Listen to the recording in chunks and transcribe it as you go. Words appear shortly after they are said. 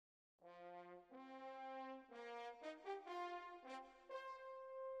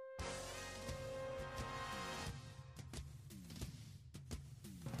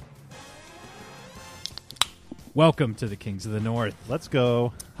Welcome to the Kings of the North. Let's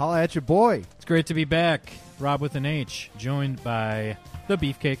go. Holla at your boy. It's great to be back. Rob with an H, joined by the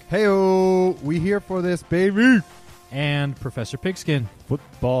Beefcake Hey-o, we here for this, baby. and Professor Pigskin.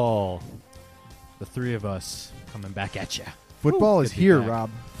 Football. The three of us coming back at you. Football Ooh, is good to be here, back. Rob.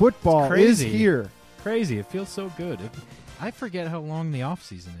 Football is crazy. here. Crazy. It feels so good. I forget how long the off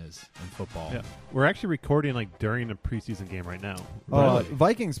season is in football. Yeah, we're actually recording like during a preseason game right now.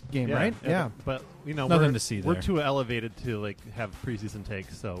 Vikings game, right? Yeah. But you know, Nothing we're, to see We're there. too elevated to like have preseason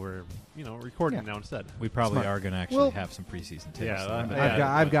takes, so we're recording Yeah. now instead. We probably Smart. are going to actually Well- have some preseason takes. Yeah, though.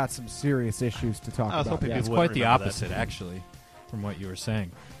 yeah. I've got some serious issues to talk I was about. hoping Yeah, people it's wouldn't quite the remember that. opposite, actually, from what you were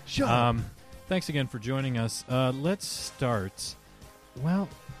saying. Shut up. Thanks again for joining us. Let's start. Well,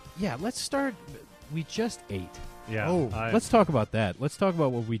 yeah, let's start. We just ate. Yeah. Oh. Let's talk about that. Let's talk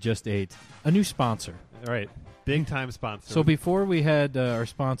about what we just ate. A new sponsor. All right. Big time sponsor. So before we had our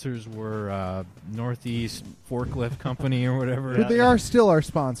sponsors were Northeast Forklift Company or whatever. But they are still our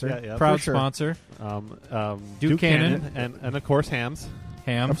sponsor. Yeah. Proud for sure. sponsor. Duke Cannon. and of course Hams.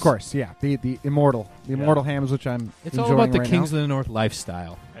 Hams. Of course, yeah. The immortal hams, which I'm It's enjoying all about the right Kings now. of the North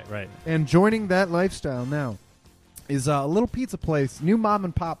lifestyle. Right. And joining that lifestyle now is a little pizza place, new mom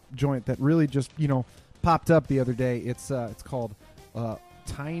and pop joint that really just popped up the other day. It's called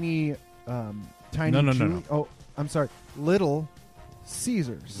Tiny No. Chewy- Oh, I'm sorry, Little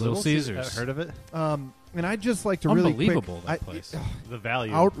Caesars. Little Caesars. Heard of it? And I'd just like to really Unbelievable, quick, that place. The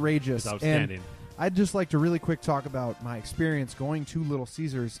value outrageous, is outstanding. and I'd just like to really quick talk about my experience going to Little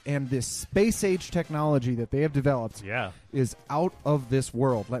Caesars and this space age technology that they have developed Yeah. is out of this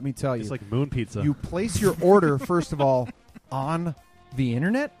world. Let me tell you. It's like moon pizza. You place your order first of all on the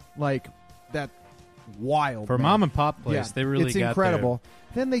internet, like that. Wild For man. mom and pop place, Yeah, they really it's got incredible.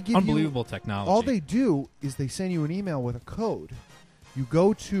 Then they give unbelievable you technology. all they do is they send you an email with a code. You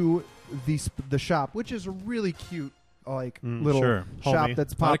go to the shop, which is a really cute little sure. shop Homey.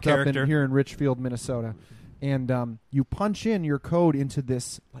 that's Lot of popped up character. here in Richfield, Minnesota. And you punch in your code into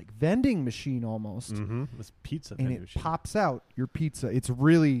this like vending machine almost, Mm-hmm. This pizza and vending it machine. pops out your pizza. It's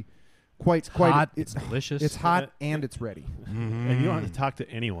really quite hot. It's Delicious. It's hot and it's ready. And you don't have to talk to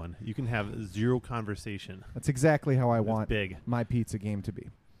anyone. You can have zero conversation. That's exactly how I It's want big. my pizza game to be.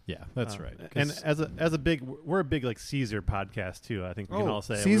 Yeah, that's right. And 'Cause as a big, we're a big like Caesar podcast too. I think we can all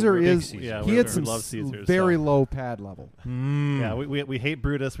say Caesar we're big is Caesar. Yeah, he we had some love Caesar. very so. low pad level. Yeah, we hate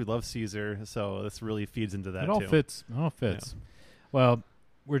Brutus. We love Caesar. So this really feeds into that it all too. fits. It all fits. Well,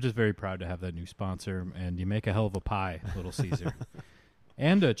 we're just very proud to have that new sponsor, and you make a hell of a pie, Little Caesar,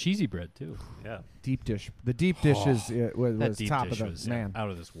 and cheesy bread too. Yeah, Deep dish. The deep dish was That was deep top dish of the was man. out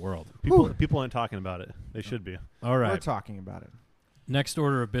of this world. people aren't talking about it. They should be. All We're right. talking about it. Next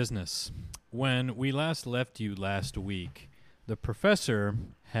order of business. When we last left you last week, the professor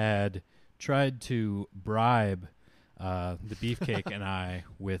had tried to bribe the Beefcake and I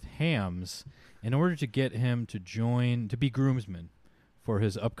with Hams in order to get him to be groomsman for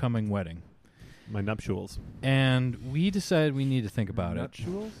his upcoming wedding. My nuptials. And we decided we need to think about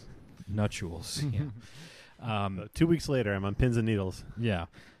Nuptials? it. Nuptials. Yeah. 2 weeks later, I'm on pins and needles. Yeah.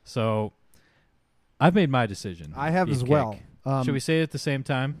 So I've made my decision. I have as Beefcake. well. Should we say it at the same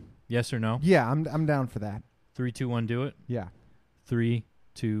time? Yes or no? Yeah, I'm down for that. 3, 2, 1, do it. Yeah. 3,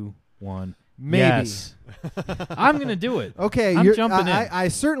 2, 1. Maybe. Yes. I'm going to do it. Okay, I'm you're- jumping in. I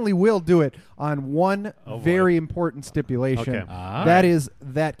certainly will do it on one Oh, boy. very important stipulation. Okay. That is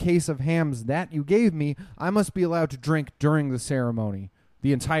that case of hams that you gave me, I must be allowed to drink during the ceremony.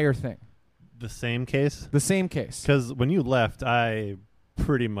 The entire thing. The same case? The same case. Because when you left, I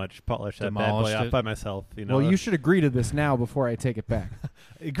pretty much polished that bad Demolished boy off it. by myself. You know. Well, you should agree to this now before I take it back.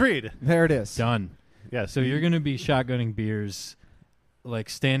 agreed. There it is. Done. Yeah. So you're going to be shotgunning beers, like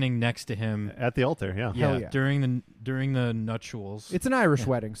standing next to him. at the altar. Yeah. Hell yeah. during the nuptials. It's an Irish Yeah.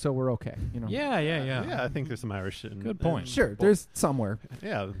 wedding, so we're okay. Yeah. Yeah, I think there's some Irish. Good point. Sure, there's somewhere.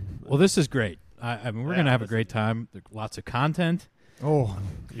 Yeah. Well, this is great. I mean, we're Yeah, going to have a this great time. There's lots of content. Oh,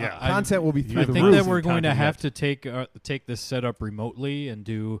 Yeah. content will be through I the think roof. that we're going to Content have yet. to take this setup remotely and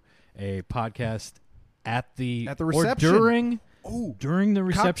do a podcast at the reception. or during the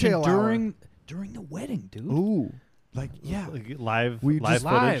reception Cocktail hour. during the wedding, dude. Ooh, like yeah. Like live We live just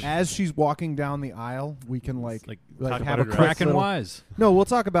footage. as she's walking down the aisle, we can Like, like talk have about a her quick Cracking little- wise. No, we'll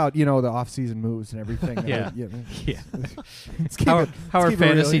talk about the off-season moves and everything. that Yeah. we- Yeah. Let's keep How it- our let's keep it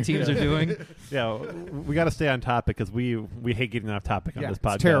fantasy real. teams are doing. Yeah, we got to stay on topic because we hate getting off topic on Yeah, this it's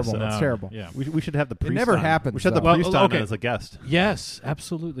podcast. terrible. so It's terrible. Yeah. We should have the priest. never on. happens, We should have the though. priest Well, on okay. as a guest. Yes,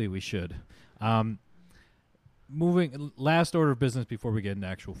 absolutely, we should. Moving last order of business before we get into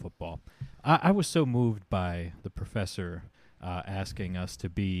actual football. I was so moved by the professor asking us to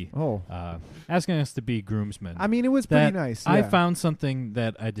be Oh, groomsmen. I mean, it was that pretty nice. I yeah. found something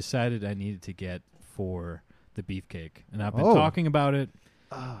that I decided I needed to get for the beefcake, and I've been Oh. talking about it.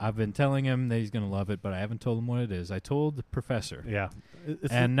 I've been telling him that he's going to love it, but I haven't told him what it is. I told the professor, Yeah.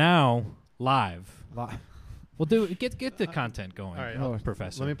 and now live, Li- we'll do get the content going. All right, Oh,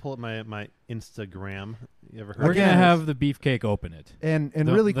 Professor. Let me pull up my Instagram. You ever heard We're of gonna Again, have the beefcake open it. And The-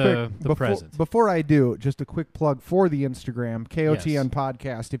 really the- quick, the present. before I do, just a quick plug for the Instagram, KOTN Yes.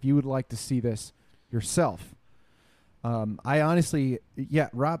 Podcast, if you would like to see this yourself. I honestly,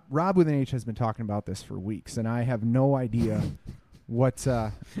 Rob with an H has been talking about this for weeks, and I have no idea what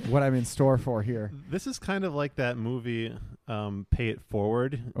I'm in store for here. This is kind of like that movie, Pay It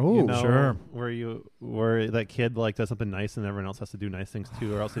Forward. Oh, you know, sure. Where that kid like does something nice and everyone else has to do nice things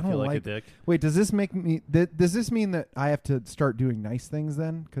too, or else they I feel don't like a like- dick. Wait, does this make me? Does this mean that I have to start doing nice things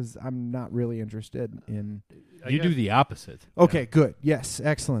then? Because I'm not really interested in. You do the opposite. Okay, good. Yes,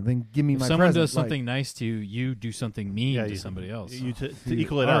 excellent. Then give me If my someone present. does something nice to you, you do something mean Yeah, to you- somebody else. You to Dude.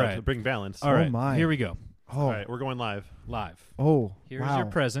 equal it All out, right. to bring balance. All right, my. here we go. Oh, All right, we're going live. Live. oh, Here's wow. your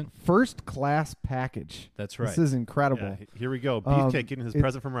present. First class package. That's right. This is incredible. Yeah, here we go. Um, Beefcake getting his it-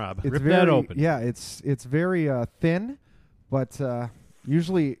 present from Rob. It's Rip very, that open. Yeah, it's very thin, but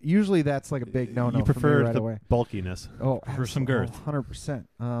usually that's like a big no-no. You for me prefer right the away. bulkiness. Oh, for some girth. 100%.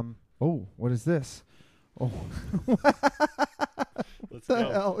 Oh, what is this? Oh, Let's what the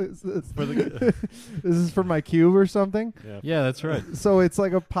go. hell is this? For the- This is for my cube or something. Yeah. Yeah, that's right. So it's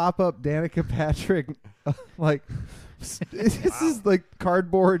like a pop-up Danica Patrick, like this is like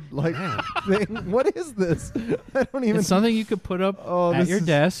cardboard like thing. What is this? I don't even. It's something you could put up Oh, at this your is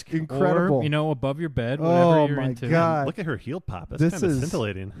desk, incredible. or above your bed, whatever Oh you're my into. God. Look at her heel pop. That's This kind of is-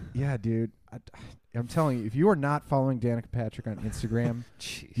 scintillating. Yeah, dude. I'm telling you, if you are not following Danica Patrick on Instagram,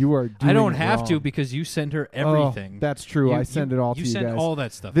 Jeez. you are. Doing I don't it have wrong. to because you send her Oh, everything. that's true. I send it all to you you send guys. all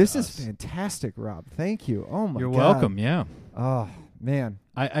that stuff. This to is us. fantastic, Rob. Thank you. Oh my You're God. welcome. Yeah, Oh man,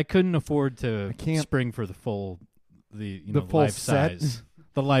 I couldn't afford to I can't- spring for the full full life set? size,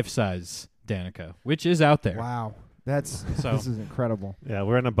 the life size Danica, which is out there. wow, that's So- this is incredible. Yeah,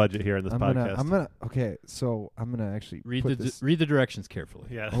 we're on a budget here in this podcast. I'm gonna. Okay, so I'm gonna actually Read put the this. read the directions carefully.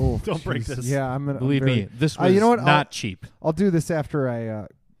 Yeah. Oh, Don't break jeez. this. Yeah, I'm gonna. I'm Believe very- me, this was you know what? not cheap. I'll do this after I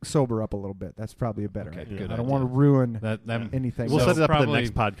sober up a little bit. That's probably a better Okay, idea. good I don't idea. want to ruin That anything. We'll So set it up for the probably-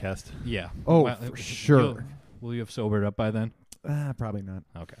 next podcast. yeah. Oh, Well, for sure. Will you have sobered up by then? Probably not.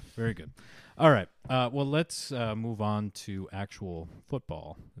 Okay, very good. All right. Well, let's move on to actual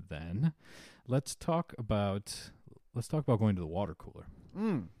football then. Let's talk about going to the water cooler.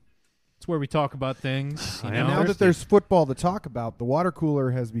 It's where we talk about things. You I know? am Now that thirsty. there's football to talk about, the water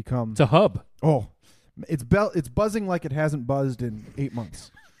cooler has become. It's a hub. Oh, it's buzzing like it hasn't buzzed in 8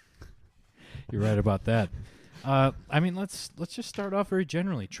 months. You're right about that. I mean, let's just start off very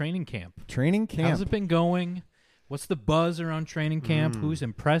generally. Training camp. Training camp. How's it been going? What's the buzz around training camp? Who's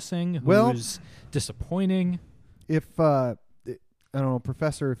impressing? Well- Who's disappointing? If I don't know,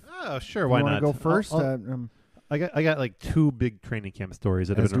 Professor, if Oh, sure. you Why want not? to go first, I got like two big training camp stories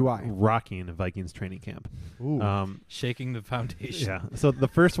that As have do been I. rocking Vikings training camp. ooh. Shaking the foundation. Yeah. So the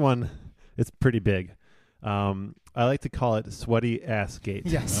first one, it's pretty big. I like to call it Sweaty Ass Gate.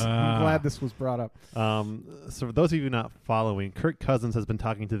 yes, Ah. I'm glad this was brought up. So for those of you not following, Kirk Cousins has been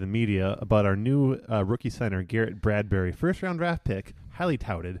talking to the media about our new rookie center, Garrett Bradbury, first-round draft pick, highly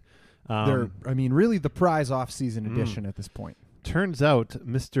touted. They're, really the prize off-season edition at this point. Turns out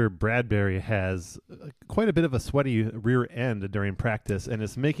Mr. Bradbury has quite a bit of a sweaty rear end during practice, and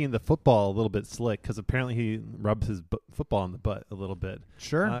it's making the football a little bit slick because apparently he rubs his football in the butt a little bit.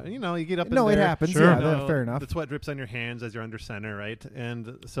 Sure. You get up in No, it there. happens. Sure. Yeah, You know, fair enough. The sweat drips on your hands as you're under center, right?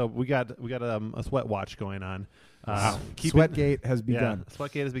 And so we got a sweat watch going on. Sweatgate has begun. Yeah,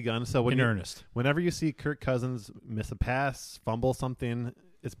 Sweatgate has begun. So In earnest. whenever you see Kirk Cousins miss a pass, fumble something,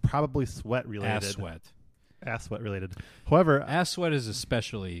 it's probably sweat related. Ass sweat related. However, Ass sweat is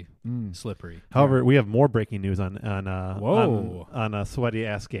especially slippery. we have more breaking news on Whoa. on Sweaty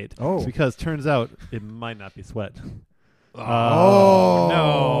Ass Gate. Oh. Because turns out it might not be sweat. Oh.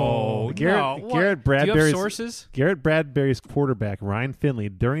 No. Garrett No. What? Garrett Do you have Bradbury's sources? Garrett Bradbury's quarterback Ryan Finley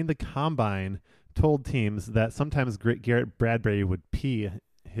during the combine told teams that sometimes Garrett Bradbury would pee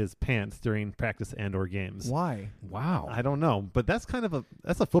his pants during practice and or games. Why? Wow. I don't know, but that's kind of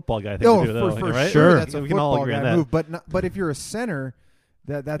that's a football guy thing to do, though, for right? sure. That's a we can all football agree on guy that. move. But if you're a center,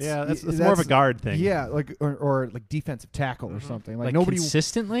 that's it's more of a guard thing. Yeah, like or like defensive tackle or something. Like, Like nobody.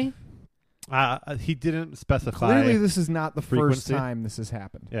 consistently? He didn't specify. Clearly, this is not the first frequency. time this has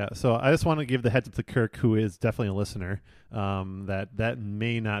happened. Yeah, so I just want to give the heads up to Kirk, who is definitely a listener, that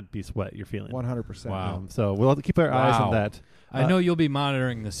may not be sweat you're feeling. 100%. Wow. So we'll have to keep our eyes on Wow. that. I know you'll be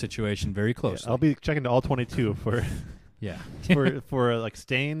monitoring the situation very closely. I'll be checking to all 22 for Yeah. for like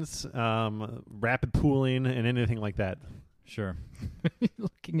stains, rapid pooling, and anything like that. Sure.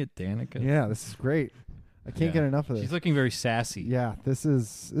 Looking at Danica. Yeah, this is great. I can't Yeah. get enough of this. She's looking very sassy. Yeah, this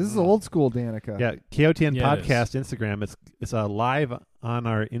is old school Danica. Yeah, KOTN Yeah, it podcast Instagram. It's live on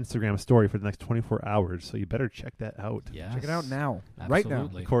our Instagram story for the next 24 hours. So you better check that out. Yeah. Check it out now. Right now.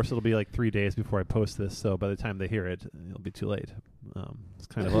 Absolutely. Of course, it'll be like 3 days before I post this. So by the time they hear it, it'll be too late. It's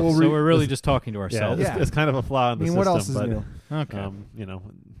kind of Well, So we're really it's- just talking to ourselves. Yeah. it's kind of a flaw in the I mean, system. what else is but, new?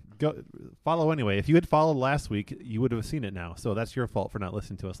 Okay. Go follow anyway. If you had followed last week, you would have seen it now. So that's your fault for not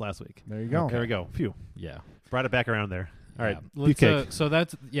listening to us last week. There you go. There we go. Phew. Yeah. Brought it back around there. All right. Yeah. Let's, Beefcake. so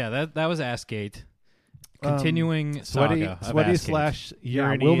that was Assgate. Continuing Sweaty saga of sweaty Assgate. /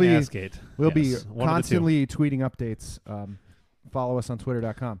 urine we'll be- Assgate. We'll Yes, be one of the two. constantly tweeting updates. Follow us on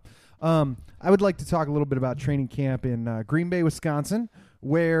twitter.com. I would like to talk a little bit about training camp in Green Bay, Wisconsin,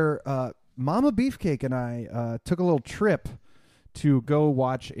 where Mama Beefcake and I took a little trip to go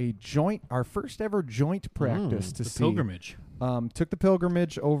watch our first ever joint practice to The see. pilgrimage. Took the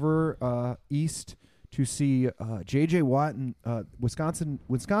pilgrimage over east to see J.J. Watt and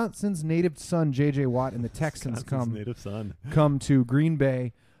Wisconsin's native son J.J. Watt and the Texans Wisconsin's native son. come to Green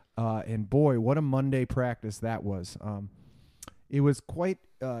Bay, and boy, what a Monday practice that was. It was quite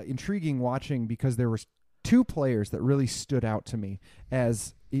intriguing watching because there was two players that really stood out to me.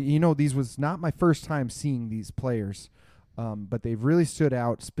 As you know, these was not my first time seeing these players. But they've really stood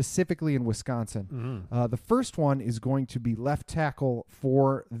out, specifically in Wisconsin. The first one is going to be left tackle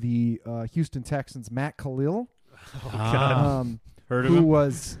for the Houston Texans, Matt Khalil. Heard of who him?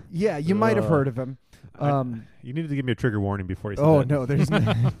 was, you might have heard of him. You needed to give me a trigger warning before you said Oh that. no, there's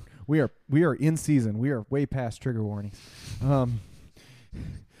no, we are in season. We are way past trigger warnings.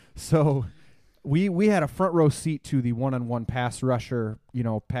 So we had a front row seat to the one-on-one pass rusher,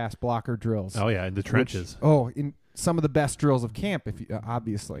 pass blocker drills. Oh yeah, in the trenches. In some of the best drills of camp, if you,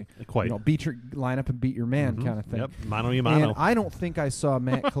 obviously, Quite. beat your line up and beat your man kind of thing. Yep. Mano y mano. And I don't think I saw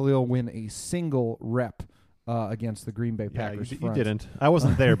Matt Khalil win a single rep against the Green Bay Yeah, Packers. you front. didn't. I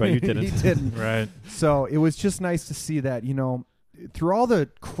wasn't there, but you didn't. He didn't. Right. So it was just nice to see that, through all the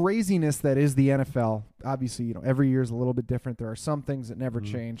craziness that is the NFL, obviously, every year is a little bit different. There are some things that never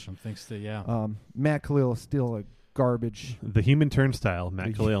change. Some things that, yeah. Matt Khalil is still a garbage. The human turnstile,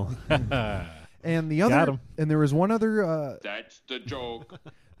 Matt Khalil. And the Got other, him. and there was one other. That's the joke.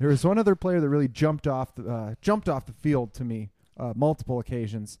 There was one other player that really jumped off the field to me multiple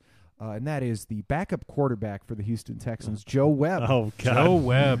occasions, and that is the backup quarterback for the Houston Texans, Joe Webb. Oh God. Joe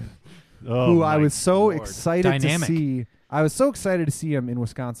Webb. Oh, who I my was so Lord. excited Dynamic. to see. I was so excited to see him in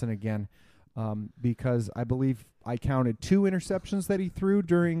Wisconsin again, because I believe I counted 2 interceptions that he threw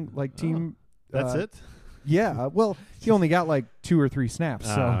during team. That's it. Yeah, well, he only got 2 or 3 snaps,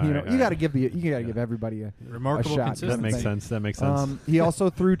 so all right, you got to give give everybody a Remarkable shot. consistency. That makes sense. That makes sense. He also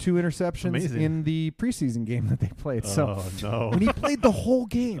threw 2 interceptions Amazing. in the preseason game that they played. So Oh no. and he played the whole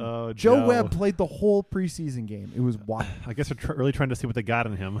game. Oh, Joe Joe. Webb played the whole preseason game. It was wild. I guess they're really trying to see what they got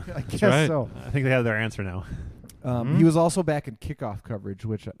in him. I guess right. so. I think they have their answer now. He was also back in kickoff coverage,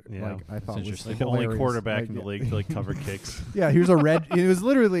 which Yeah. I thought was interesting. The only hilarious. quarterback in the league to cover kicks. Yeah, he was a red. It was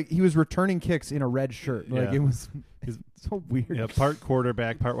literally he was returning kicks in a red shirt. Yeah. It was so weird. Yeah, part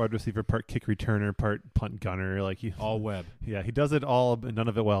quarterback, part wide receiver, part kick returner, part punt gunner. All Webb. Yeah, he does it all, but none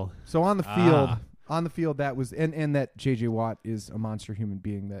of it well. So on the field, that was and that J.J. Watt is a monster human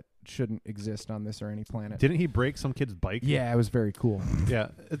being that shouldn't exist on this or any planet. Didn't he break some kid's bike? Yeah, it was very cool. Yeah,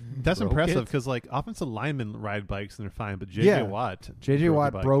 that's Broke impressive it? because offensive linemen ride bikes and they're fine, but J.J. Yeah. Watt, J.J.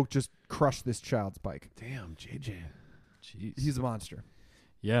 broke a Watt bike. just crushed this child's bike. Damn, J.J. Jeez. He's a monster.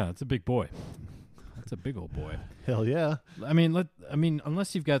 Yeah, it's a big boy. That's a big old boy. Hell yeah. I mean,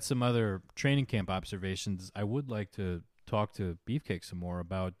 unless you've got some other training camp observations, I would like to talk to Beefcake some more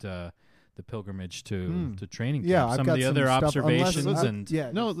about the pilgrimage to training camp. Yeah, I've some got of the some other stuff, observations unless- and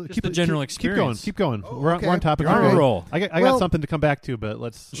yeah. No, just the general experience. Keep going. Oh, we're okay. on topic. All On a right. roll. I got Well- something to come back to, but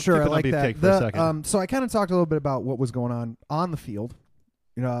let's Sure, keep I it on like Beefcake that. for a second. So I kind of talked a little bit about what was going on the field,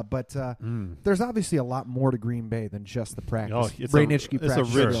 but there's obviously a lot more to Green Bay than just the practice. Oh, it's Ray a Nitschke it's a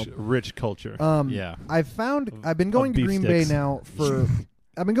practice rich, field. rich culture. Yeah. I've been going to beef Green Bay sticks. now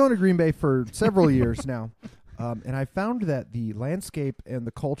I've been going to Green Bay for several years now. And I found that the landscape and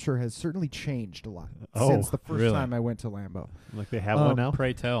the culture has certainly changed a lot Oh, since the first really? time I went to Lambeau. Like they have one now.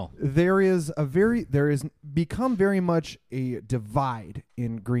 Pray tell. There is become very much a divide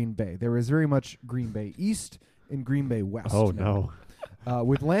in Green Bay. There is very much Green Bay East and Green Bay West. Oh, now. no.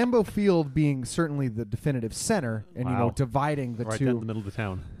 With Lambeau Field being certainly the definitive center and, Wow. dividing the Right two. down the middle of the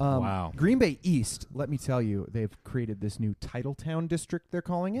town. Wow. Green Bay East, let me tell you, they've created this new Titletown district, they're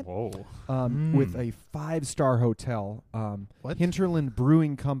calling it, Whoa. with a 5-star hotel. What? Hinterland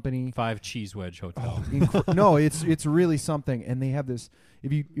Brewing Company. 5 cheese wedge hotel. No, it's really something. And they have this,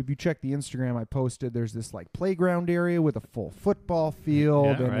 if you check the Instagram I posted, there's this like playground area with a full football field.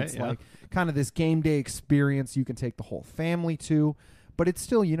 Yeah, and right, it's yeah. like kind of this game day experience you can take the whole family to. But it's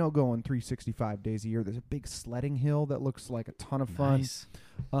still, going 365 days a year. There's a big sledding hill that looks like a ton of fun. Nice.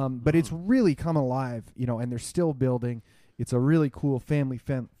 But it's really come alive, and they're still building. It's a really cool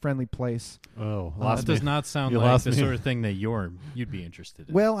family-friendly place. Oh, That lost does me. not sound You like lost the me. sort of thing that you'd be interested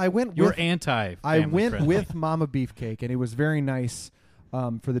in. Well, I went You're with anti. I went with Mama Beefcake, and it was very nice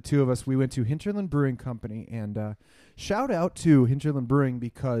for the two of us. We went to Hinterland Brewing Company, and shout out to Hinterland Brewing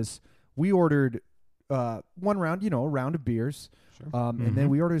because we ordered one round, a round of beers. And then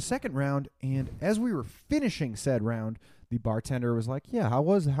we ordered a second round, and as we were finishing said round, the bartender was like, "Yeah, how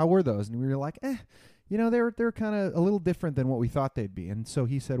were those?" And we were like, they're kind of a little different than what we thought they'd be." And so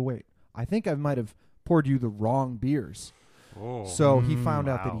he said, "Wait, I think I might have poured you the wrong beers." Oh. So he found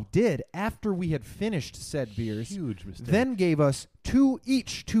out that wow. he did after we had finished said beers. Huge mistake. Then gave us two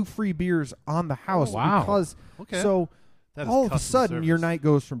free beers on the house. wow. Because Okay. so That is all of a customer sudden your service. night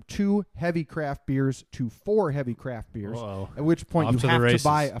goes from 2 heavy craft beers to 4 heavy craft beers. Whoa. At which point Off you to the have to races.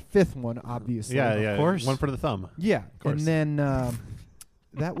 buy a 5th one, obviously. Yeah, yeah. course. One for the thumb. Yeah. course. And then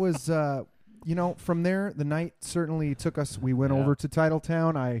that was from there the night certainly took us. We went Yeah. over to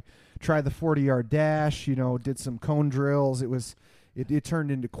Titletown. I tried the 40-yard dash, did some cone drills. It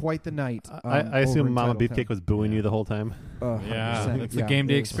turned into quite the night. I over assume in Mama Titletown. Beefcake was booing you the whole time. Yeah, 100%. that's the Yeah, game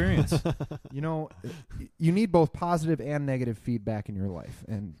day it was- experience. You need both positive and negative feedback in your life,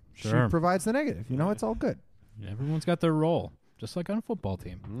 and Sure. she provides the negative. It's all good. Everyone's got their role, just like on a football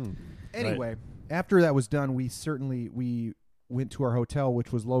team. Anyway, after that was done, we went to our hotel,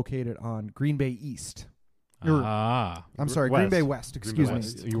 which was located on Green Bay East. Ah, I'm sorry, West. Green Bay West. Excuse me.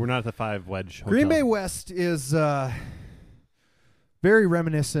 West. You were not at the 5 wedge. Green Bay hotel. West is very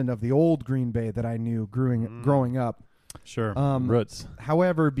reminiscent of the old Green Bay that I knew growing up. sure. Roots.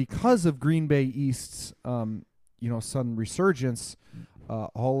 However, because of Green Bay East's sudden resurgence,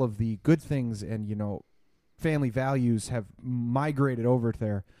 all of the good things and family values have migrated over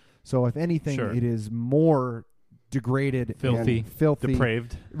there. So if anything, Sure. it is more degraded, Filthy. and filthy.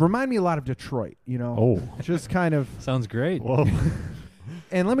 Depraved. Remind me a lot of Detroit. Oh. Just kind of. Sounds great. Whoa.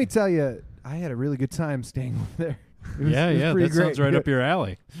 And let me tell you, I had a really good time staying over there. It was- Yeah, it was yeah, pretty that sounds great. right up your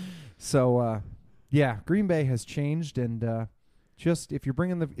alley. So, Green Bay has changed, and just if you're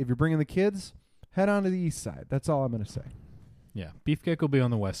bringing the kids, head on to the east side. That's all I'm going to say Yeah, Beefcake will be on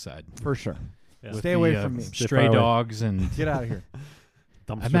the west side. for sure. Yeah. With Stay the, away from me. Stay Stray far away. dogs and Get out of here. I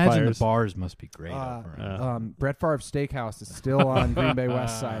Dumpster imagine fires. the bars must be great. over around. Brett Favre's Steakhouse is still on Green Bay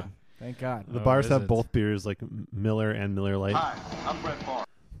West Side. Thank God. The Oh, bars is have it? both beers, like Miller and Miller Lite. Hi, I'm Brett Favre.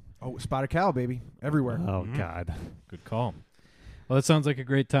 Oh, Spotted Cow, baby, everywhere. Oh Mhm. God. Good call. Well, that sounds like a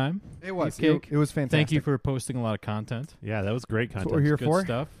great time. It was. Beefcake. It was fantastic. Thank you for posting a lot of content. Yeah, that was great That's content. what we're here Good for.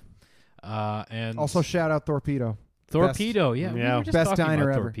 stuff. And Also, shout out Torpedo. Torpedo. Yeah, we Yeah. were just Best talking diner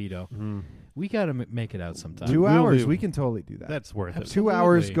about ever. Torpedo. Mm. We got to make it out sometime. 2 We'll hours. do- We can totally do that. That's worth it. Absolutely. 2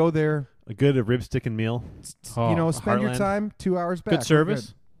 hours. Go there. A good rib stick and meal. Oh, Spend your Heartland. time. 2 hours back. Good We're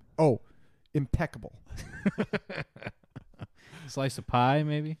service. Oh, impeccable. Slice of pie,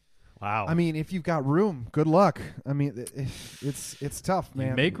 maybe. Wow. I mean, if you've got room, good luck. I mean, it's tough, You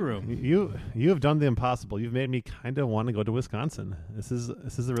man. make room. you have done the impossible. You've made me kind of want to go to Wisconsin. This is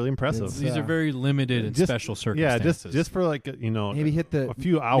really impressive. It's, These are very limited and just- special yeah, circumstances. just for like maybe hit the a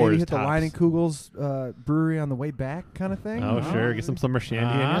few hours. Maybe hit the tops. Leinenkugels brewery on the way back, kind of thing. Oh sure, get some summer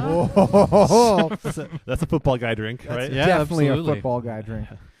shandy in Ah. you. Oh, That's a football guy drink, that's right? Yeah, definitely absolutely. a football guy drink.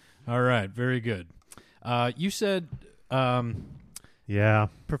 All right, very good. You said Yeah.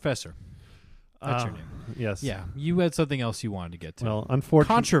 Professor. That's your Uh, name. Yes. Yeah, you had something else you wanted to get to. Well,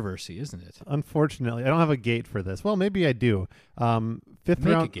 unfortunately, Controversy, isn't it? I don't have a gate for this. Well, maybe I do. Make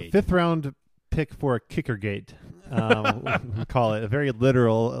a gate. Fifth round pick for a kicker gate. We call it a very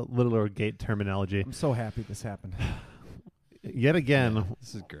literal gate terminology. I'm so happy this happened. Yet again, Yeah,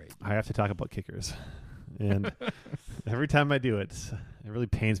 this is great. I have to talk about kickers, and every time I do it, it really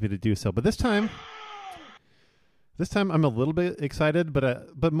pains me to do so. But this time I'm a little bit excited,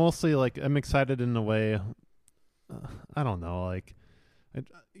 but mostly like I'm excited in a way. I don't know, like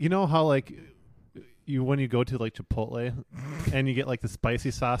you know how like when you go to like Chipotle and you get like the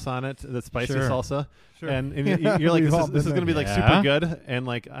spicy sauce on it, the spicy Sure. salsa, Sure. and you're like, We've all this is been going to be there. like Yeah. super good, and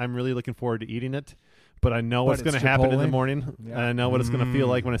like I'm really looking forward to eating it, but I know But what's going to it's happen in the Chipotle? morning, Yeah. and I know what it's going to feel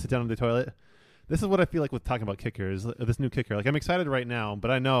Mm. like when I sit down in the toilet. This is what I feel like with talking about kickers. This new kicker, like I'm excited right now, but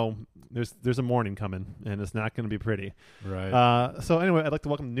I know there's a morning coming, and it's not going to be pretty. Right. So anyway, I'd like to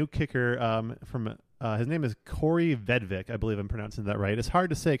welcome a new kicker from his name is Corey Vedvik. I believe I'm pronouncing that right. It's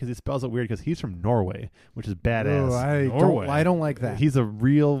hard to say because he spells it weird because he's from Norway, which is badass. Oh, Norway. I don't like that. He's a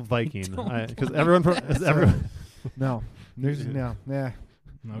real Viking because everyone from everyone. no. There's no. Yeah.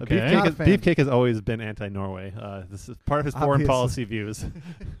 okay. Not a fan. Beefcake has always been anti-Norway. This is part of his foreign Obviously. policy views.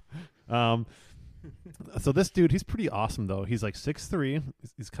 So this dude, he's pretty awesome though. He's like 6'3".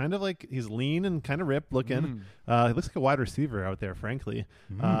 He's kind of like he's lean and kind of ripped looking. He looks like a wide receiver out there, frankly.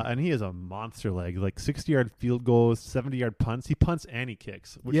 And he is a monster leg, like 60-yard field goals, 70-yard punts. He punts and he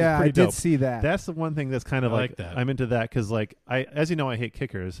kicks, which Yeah, is pretty I did dope. see that. That's the one thing that's kind of I like like that. I'm into that because like as you know, I hate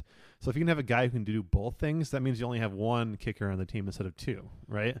kickers. So if you can have a guy who can do both things, that means you only have one kicker on the team instead of two,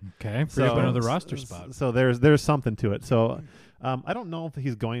 right? Okay. Free up another roster spot. So there's something to it. So I don't know if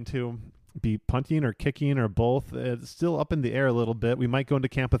he's going to be punting or kicking or both. It's still up in the air a little bit. We might go out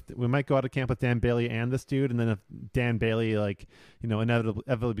of camp with Dan Bailey and this dude, and then if Dan Bailey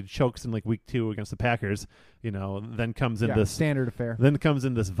inevitably chokes in like week 2 against the Packers, then comes in this standard affair. then comes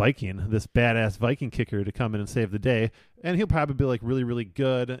in this Viking, this badass Viking kicker to come in and save the day, and he'll probably be like really, really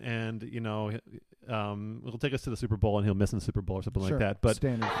good, and he'll take us to the Super Bowl, and he'll miss in the Super Bowl or something Sure. like that. But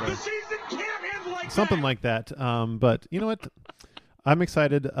Standard affair. something like that. But you know what? I'm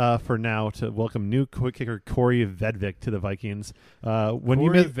excited for now to welcome new quick kicker Corey Vedvik to the Vikings. When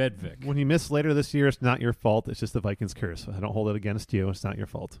Corey Vedvik. you miss later this year, it's not your fault. It's just the Vikings' curse. I don't hold it against you. It's not your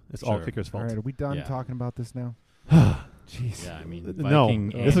fault. It's all Sure. kickers' All fault. right, are we done Yeah. talking about this now? Jeez. Yeah, I mean, No, Viking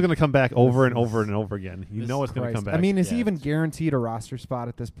this is and- going to come back over and This over is- and over again. You this know it's going to Christ. come back. I mean, is he Yeah, even it's- guaranteed a roster spot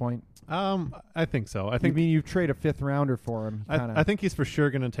at this point? I think so. I I think mean, you trade a 5th rounder for him. Kinda, I think he's for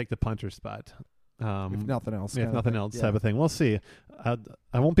sure going to take the punter spot. if nothing else. Yeah, if kinda nothing thing. else, Yeah. type of thing. We'll see. I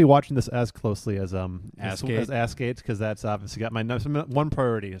won't be watching this as closely as Assgate? Assgate because that's obviously got my one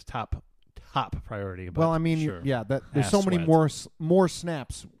priority is top priority. But Well, I mean, sure. there's Ass so many sweat. more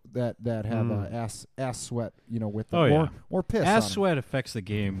snaps that have Mm. ass sweat, with the Oh, yeah. or piss. on Ass 'em. sweat affects the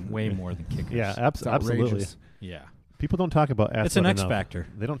game way more than kickers. yeah, It's absolutely. outrageous. Yeah. People don't talk about ass It's an sweat X enough. factor.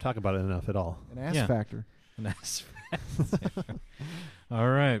 They don't talk about it enough at all. An ass Yeah. factor. An ass All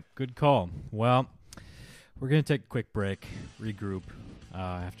right. Good call. Well, we're going to take a quick break, regroup.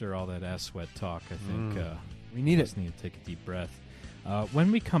 After all that ass sweat talk, I think We need it. just need to take a deep breath.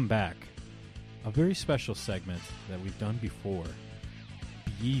 When we come back, a very special segment that we've done before,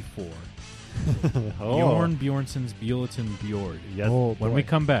 B4. Bjorn Bjornson's Bulletin Bjord. Yes. Oh, When boy. we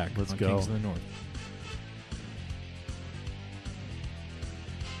come back Let's on go. Kings of the North.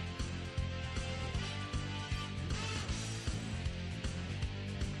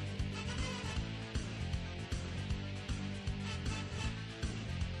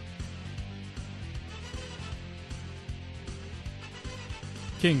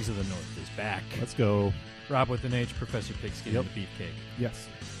 Kings of the North is back. Let's go. Rob with an H, Professor Pigskin, Yep. and the Beefcake. Yes,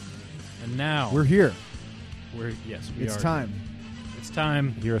 And now we're here. we It's are. time. It's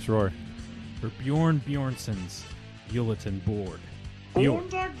time Hear us roar. for Bjorn Bjornson's Bulletin Board. Bjorn.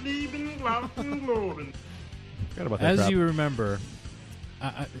 Forgot about that. As crap. you remember,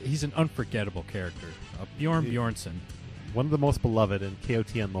 he's an unforgettable character. Bjorn Bjornsson, One of the most beloved in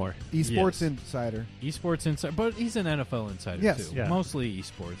KOTN lore. Esports Yes. Insider. esports insider, but he's an NFL insider Yes. too. Yeah. Mostly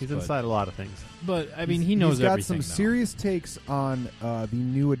esports. He's but, inside a lot of things. But I mean, he knows He's got everything. some now. serious takes on the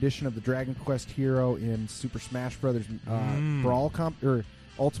new edition of the Dragon Quest hero in Super Smash Brothers Brawl or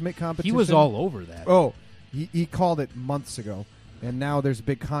Ultimate Competition. He was all over that. Oh, he called it months ago, and now there's a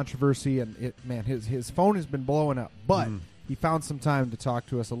big controversy. And his phone has been blowing up. But he found some time to talk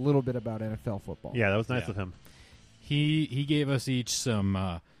to us a little bit about NFL football. Yeah, that was nice Yeah. of him. He gave us each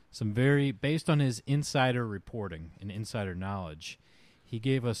some very, based on his insider reporting and insider knowledge, he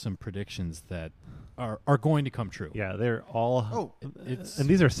gave us some predictions that are going to come true. Yeah, they're all. Oh, It's and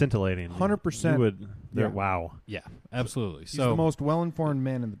these are scintillating. 100%. You would. They're Yeah. wow. yeah, absolutely. He's So the most well-informed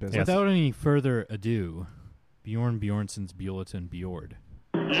man in the business. Yes. without any further ado, Bjorn Bjornson's Bulletin Bjord.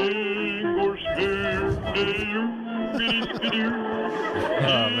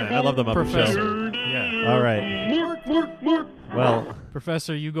 Oh man, I love the Muppet Professor. Show. Yeah. All right. Well,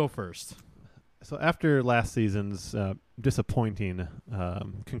 Professor, you go first. so after last season's disappointing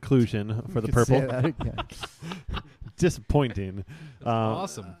conclusion for the You could say purple, that again. disappointing.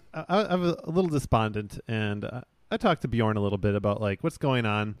 Awesome. I was a little despondent, and I talked to Bjorn a little bit about like what's going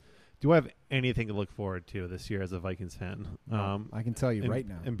on. do I have anything to look forward to this year as a Vikings fan? No, I can tell you right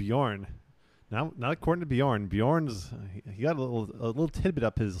now. And Bjorn, now not according to Bjorn. Bjorn's he got a little tidbit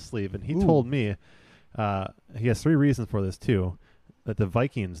up his sleeve, and he told me he has 3 reasons for this too. That the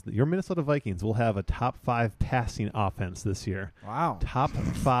Vikings, your Minnesota Vikings, will have a top 5 passing offense this year. Wow. Top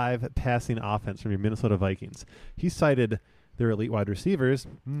 5 passing offense from your Minnesota Vikings. He cited their elite wide receivers,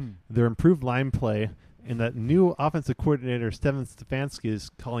 their improved line play, and that new offensive coordinator Steven Stefanski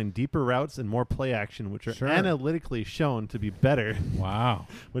is calling deeper routes and more play action, which are analytically shown to be better. Wow.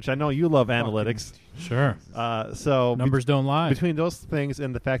 Which I know you love analytics. Sure. So numbers don't lie. Between those things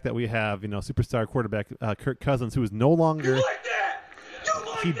and the fact that we have, superstar quarterback Kirk Cousins, who is no longer... You like that?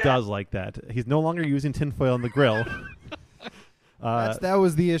 He does like that. He's no longer using tinfoil in the grill. That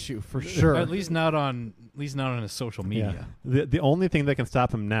was the issue for sure. At least not on his social media. Yeah. The only thing that can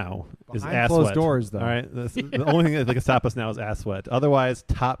stop him now is Behind ass closed sweat. doors, though. All right, the only thing that can stop us now is ass sweat. Otherwise,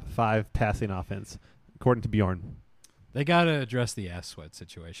 top 5 passing offense, according to Bjorn. They got to address the ass sweat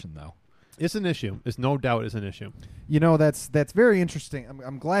situation, though. It's an issue. It's no doubt it's an issue. That's very interesting.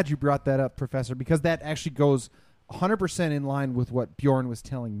 I'm glad you brought that up, Professor, because that actually goes 100% in line with what Bjorn was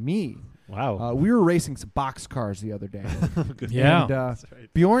telling me. Wow. We were racing some box cars the other day. Yeah. And That's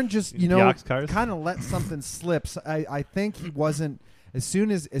right. Bjorn just, kind of let something slip. So I think he wasn't, as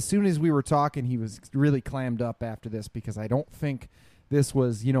soon as we were talking, he was really clammed up after this, because I don't think this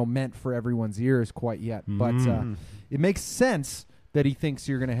was, meant for everyone's ears quite yet. But it makes sense that he thinks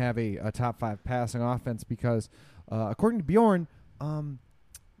you're going to have a top 5 passing offense because, according to Bjorn,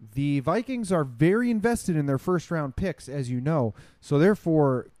 the Vikings are very invested in their first-round picks, as you know. So,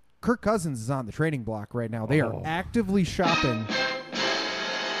 therefore, Kirk Cousins is on the trading block right now. They are actively shopping.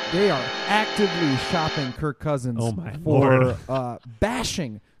 They are actively shopping Kirk Cousins for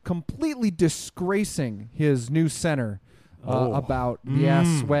bashing, completely disgracing his new center about the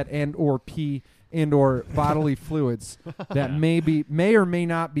ass sweat and or pee and or bodily fluids that may or may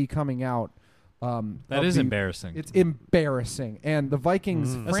not be coming out. That is embarrassing. It's embarrassing. And the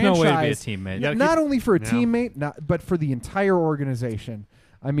Vikings That's franchise, no way to be a teammate. not only for a teammate, but for the entire organization.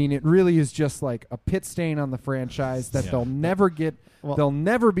 I mean, it really is just like a pit stain on the franchise that they'll never get. They'll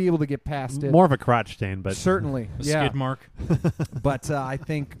never be able to get past it. More of a crotch stain, but certainly, a skid mark. But I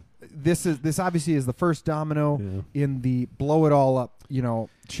think this obviously is the first domino in the blow it all up,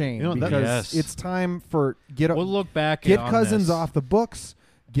 chain, because it's time for We'll look back. Get on Cousins this. off the books.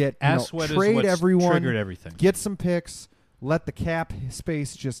 Get trade everyone. Triggered everything. Get some picks. Let the cap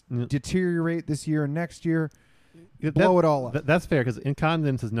space just deteriorate this year and next year. Blow it all up. That's fair because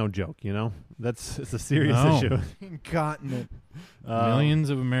incontinence is no joke. It's a serious issue. Incontinent. Millions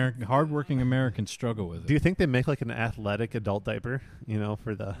of hardworking Americans struggle with it. Do you think they make like an athletic adult diaper?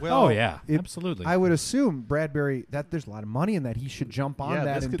 For the absolutely. I would assume Bradbury that there's a lot of money in that. He should jump on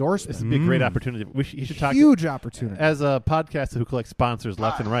that endorsement. This would be a great opportunity. He should talk. Huge opportunity as a podcaster who collects sponsors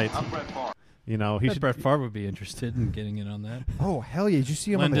left and right. I'm Brett Favre. Brett Favre would be interested in getting in on that. Oh hell yeah! Did you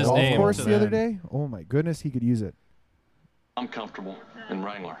see him Lend on the his golf name course to the other that. day? Oh my goodness, he could use it. I'm comfortable in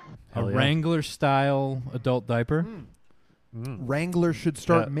Wrangler. A Wrangler style adult diaper. Wrangler should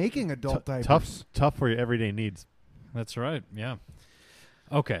start making adult diapers. Tough for your everyday needs. That's right. Yeah.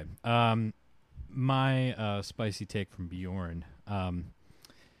 Okay. My spicy take from Bjorn.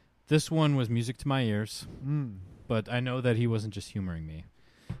 This one was music to my ears, but I know that he wasn't just humoring me.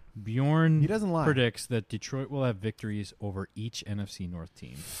 Bjorn He doesn't lie. predicts that Detroit will have victories over each NFC North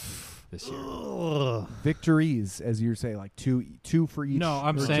team this year. Victories, as you say, like two for each. No,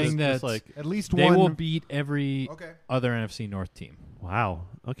 I'm or saying just that at least they one will beat every Okay. other NFC North team. Wow.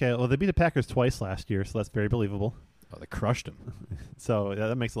 Okay. Well, they beat the Packers twice last year, so that's very believable. Oh, they crushed them. So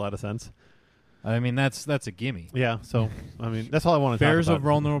that makes a lot of sense. I mean, that's a gimme. Yeah. So that's all I want to Bears talk are about.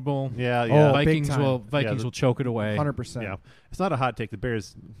 vulnerable. Yeah. Oh, Vikings big time. will choke it away. 100%. Yeah. It's not a hot take. The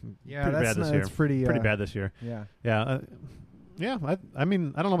Bears. Yeah, pretty bad this year. It's pretty bad this year. Yeah. Yeah. I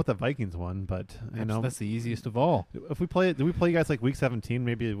mean, I don't know what the Vikings won, but That's the easiest of all. if we play, do we play you guys like week 17?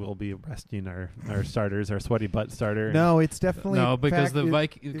 Maybe we'll be resting our starters, our sweaty butt starter. No, it's definitely because the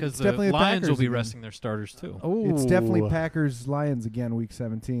it's the definitely the Lions will Packers be again. resting their starters too. It's definitely Packers Lions again, week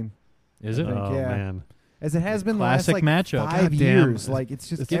 17. Is it? think, Oh yeah. man. As it has been the Classic last matchup. 5 Goddamn. years. Like it's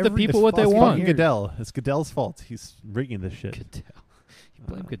just Give the every- people it's what they fucking want. years. Goodell. It's Goodell's fault. He's rigging this shit. Goodell. You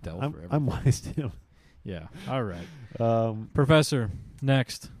blame Goodell for everything. I'm wise too. Yeah. All right. All Professor,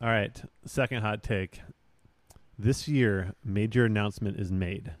 next. right. Second hot take. This year, major announcement is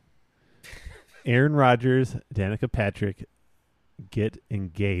made. Aaron Rodgers, Danica Patrick get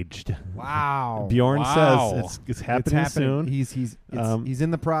engaged. Wow. Bjorn Wow. says it's happening soon. He's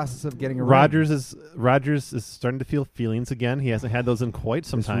in the process of getting a ring. Rogers is starting to feel feelings again. He hasn't had those in quite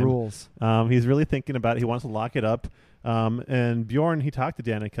some This time. rules. He's really thinking about it. He wants to lock it up. And Bjorn, he talked to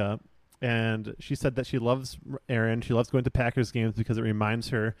Danica, and she said that she loves Aaron. She loves going to Packers games because it reminds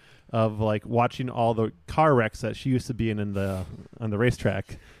her of like watching all the car wrecks that she used to be in on the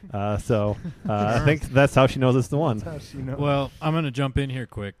racetrack. I think that's how she knows it's the one. That's how she knows. Well, I'm going to jump in here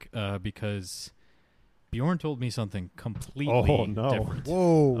quick because Bjorn told me something completely Oh, no. different.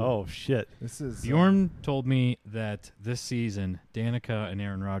 Whoa. Oh shit! This is Bjorn told me that this season, Danica and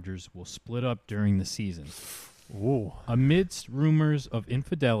Aaron Rodgers will split up during the season. Ooh. Amidst rumors of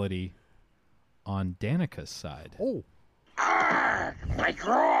infidelity on Danica's side. Oh.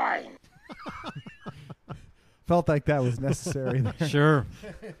 Felt like that was necessary there. Sure.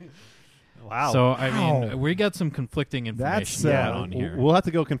 Wow. So, I Wow. mean, we got some conflicting information That's, going on here. We'll have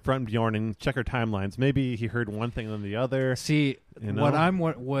to go confront Bjorn and check our timelines. Maybe he heard one thing and then the other. See, You know? what I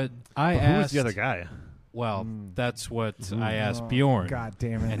But asked. who's the other guy? Well, that's what I asked Oh, Bjorn. God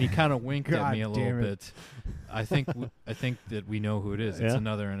damn it. And he kind of winked at me a God little damn it. bit. I think that we know who it is. It's Yeah?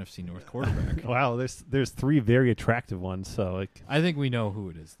 another NFC North quarterback. Wow, there's three very attractive ones. So like, I think we know who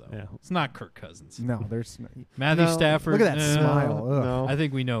it is, though. Yeah. It's not Kirk Cousins. No, there's no, Matthew No, Stafford. Look at that smile. Ugh. no. I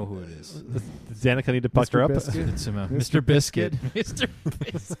think we know who it is. Does Danica need to buck her Mr. up? Biscuit. It's Mr. Mr. Biscuit. Mr.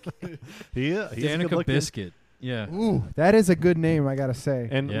 Biscuit. He's Danica good-looking. Biscuit. Yeah. Ooh, that is a good name, I gotta say.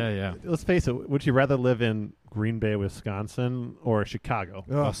 And Yeah. let's face it, would you rather live in Green Bay, Wisconsin, or Chicago?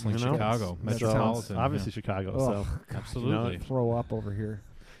 Ugh, Bustling you know? Chicago. That sounds- Metropolitan. Obviously yeah. Chicago. Ugh, So Absolutely. throw up over here.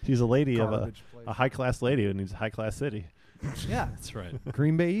 she's a lady of Garbage a place. high class lady who needs a high class city. Yeah, That's right.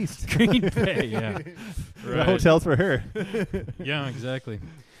 Green Bay East. Green Bay, yeah. The Right. hotels for her. Yeah, exactly.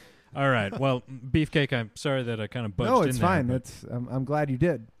 All right. Well, Beefcake, I'm sorry that I kind of budged No, in it's there, fine. but It's I'm glad you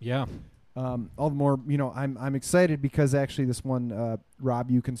did. yeah. All the more, I'm excited because actually this one,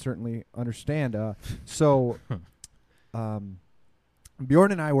 Rob, you can certainly understand.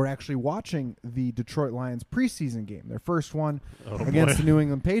 Bjorn and I were actually watching the Detroit Lions preseason game, their first one Oh, against boy. the New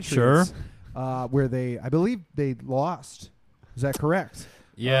England Patriots, where I believe they lost. Is that correct?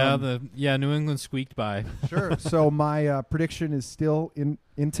 Yeah, New England squeaked by. Sure. So my prediction is still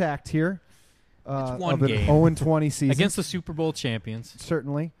intact here. It's one of an game. 0-20 season Against the Super Bowl champions.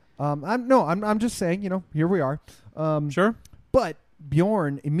 certainly. I'm just saying, here we are. Sure. But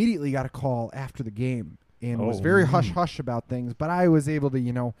Bjorn immediately got a call after the game and was Oh. very hush-hush about things. But I was able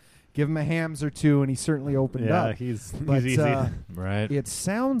to, give him a hams or two, and he certainly opened Yeah, up. he's But easy. Right. it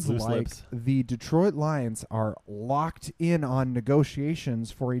sounds Loose like lips. the Detroit Lions are locked in on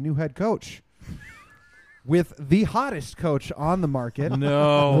negotiations for a new head coach with the hottest coach on the market.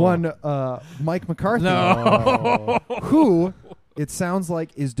 No. One Mike McCarthy, No. who it sounds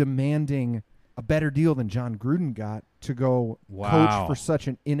like is demanding a better deal than John Gruden got to go Wow. coach for such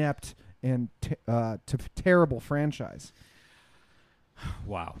an inept and terrible franchise.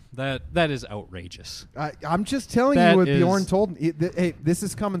 Wow. That is outrageous. I'm just telling That you what is- Bjorn told me. Hey, this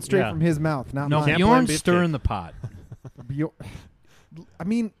is coming straight Yeah. from his mouth, not No, mine. Can't Bjorn's blame Beefcake. stirring the pot. Bjorn, I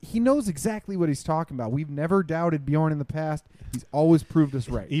mean, he knows exactly what he's talking about. We've never doubted Bjorn in the past. He's always proved us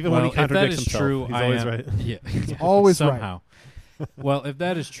right. Even Well, when he if that contradicts is himself, true, he's I always am, right. Yeah, always right. somehow. Well, if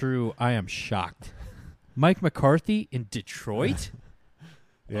that is true, I am shocked. Mike McCarthy in Detroit?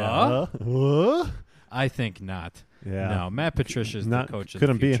 Yeah. I think not. Yeah. No, Matt Patricia's Not- the coach of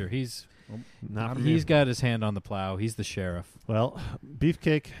couldn't the be. future. He's Not for me. he's got his hand on the plow. He's the sheriff. Well,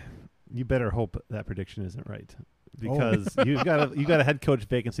 Beefcake, you better hope that prediction isn't right, because you got a head coach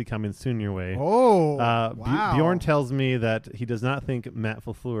vacancy coming soon your way. Oh, wow. Bjorn tells me that he does not think Matt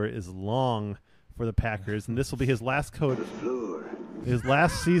LaFleur is long for the Packers, and this will be his last coach, his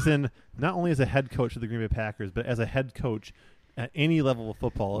last season, not only as a head coach of the Green Bay Packers, but as a head coach at any level of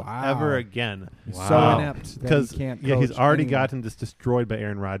football Wow. ever again. so Wow. inept that Because he can't. he's coach already anyone. gotten just destroyed by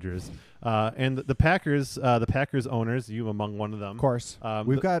Aaron Rodgers, and the Packers owners, you among one of them. Of course,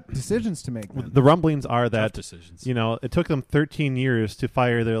 we've the- got decisions to make. The rumblings are Tough that decisions. it took them 13 years to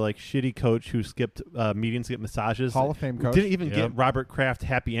fire their shitty coach who skipped meetings to get massages. Hall of Fame coach. Didn't even Yep. get Robert Kraft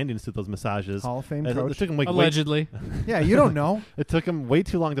happy endings to those massages. Hall of Fame It coach. took them Allegedly. Yeah, you don't know. it took them way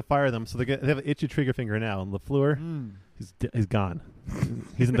too long to fire them, so they have an itchy trigger finger now. And LaFleur, he's gone.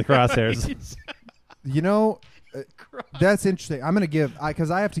 He's in the crosshairs. You know, that's interesting. I'm going to give because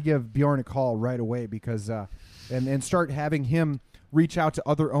I have to give Bjorn a call right away because and start having him reach out to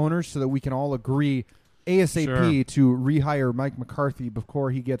other owners so that we can all agree ASAP Sure. to rehire Mike McCarthy before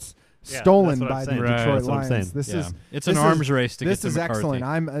he gets stolen that's what I'm by the saying. Right. Detroit That's what I'm Lions. saying. This Yeah. is It's an this arms is- race to this get to is McCarthy. excellent.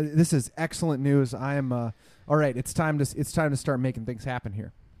 I'm this is excellent news. I am all right. It's time to start making things happen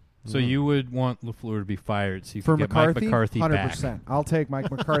here. So you would want LaFleur to be fired so you For can get McCarthy, Mike McCarthy 100%. back. I'll take Mike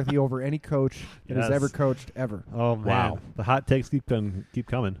McCarthy over any coach that has Yes. ever coached ever. Oh man, Wow. the hot takes keep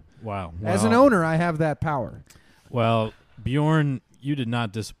coming. Wow. As an owner, I have that power. Well, Bjorn, you did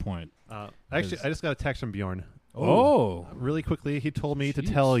not disappoint. Actually, I just got a text from Bjorn. Oh. Really quickly, he told me to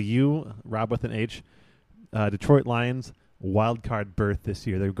Jeez. tell you, Rob with an H, Detroit Lions wild card berth this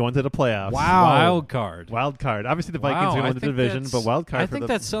year. They're going to the playoffs. Wow. Wild card. Wild card. Obviously, the Vikings Wow, are going to I win the think division, that's- but wild card. I for think the,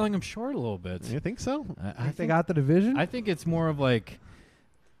 that's selling him short a little bit. You think so? I They think, got the division. I think it's more of like,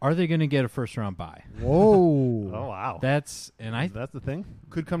 are they going to get a first round bye? Whoa. Oh wow. That's That's the thing.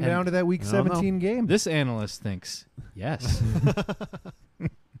 Could come and down to that Week I don't know. 17 game. this analyst thinks yes.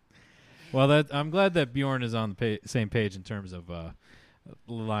 Well, I'm glad that Bjorn is on the same page in terms of the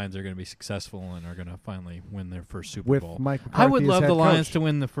Lions are going to be successful and are going to finally win their first Super with Bowl. Mike McCarthy I would as love head the Lions coach. to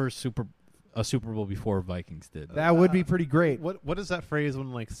win the first Super Bowl before Vikings did. That would be pretty great. What is that phrase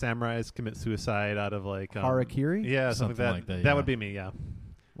when like samurais commit suicide out of like Harakiri? Yeah, Something like like that, That yeah. would be me. Yeah.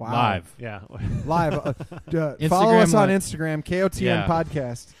 Wow. Live. Yeah. Live. Follow us on Live. Instagram, KOTN Yeah.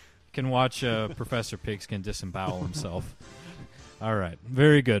 Podcast. Can watch Professor Pigskin disembowel himself. All right,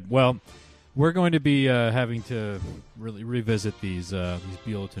 very good. Well, we're going to be having to really revisit these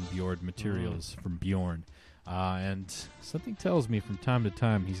Bulletin Bjorn materials from Bjorn, and something tells me from time to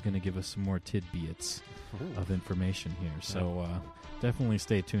time he's going to give us some more tidbits of information here. So definitely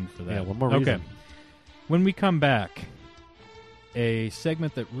stay tuned for that. Yeah, one more Okay. reason. When we come back, a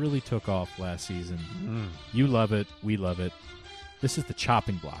segment that really took off last season. You love it. We love it. This is the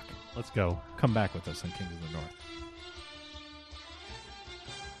chopping block. Let's go. Come back with us on Kings of the North.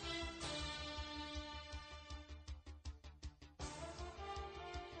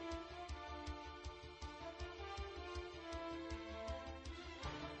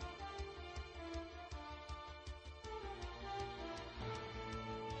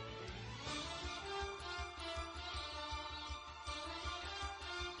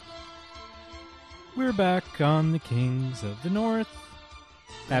 We're back on the Kings of the North.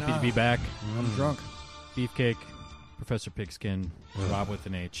 Happy to be back. I'm drunk. Beefcake, Professor Pigskin, Rob with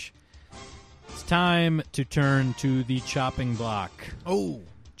an H. It's time to turn to the chopping block. Oh.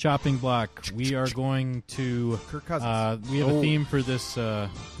 Chopping block. We are going to. Kirk Cousins. We have a theme for this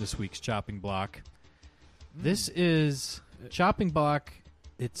this week's chopping block. This is chopping block.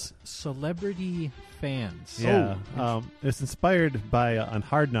 It's celebrity fans. Yeah. It's inspired by on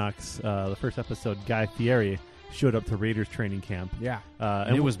Hard Knocks, the first episode. Guy Fieri showed up to Raiders training camp. Yeah.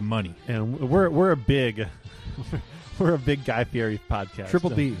 And it was money. And we're a big we're a big Guy Fieri podcast.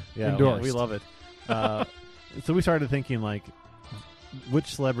 Triple D. Yeah, Endorsed. we love it. So we started thinking like,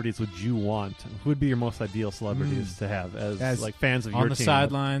 which celebrities would you want? Who would be your most ideal celebrities to have as like fans of your On the team?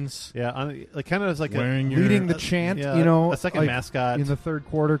 sidelines, Yeah, like kind of as like wearing your Leading the chant, yeah, you know, a second like mascot in the third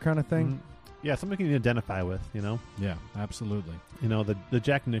quarter kind of thing. Mhm. Yeah, something you can identify with. Yeah, absolutely. The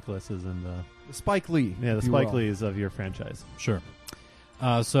Jack Nicklases and the Spike Lee. the if you Spike will. Lees of your franchise. Sure.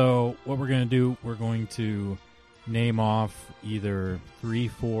 So what we're going to do, we're going to name off either 3,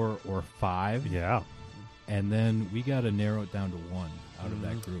 4, or 5. Yeah, And then we got to narrow it down to one out of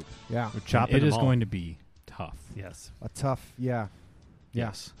that group. Yeah. we're chopping It them is all. going to be tough. Yes. A tough, yeah.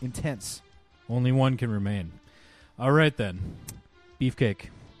 Yes. Intense. Only one can remain. All right, then. Beefcake.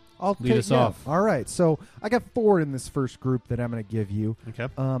 I'll Lead take us yeah. off. All right. So I got 4 in this first group that I'm going to give you. Okay.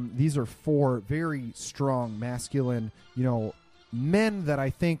 These are 4 very strong, masculine, men that I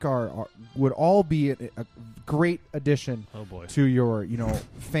think are would all be a great addition Oh boy. to your,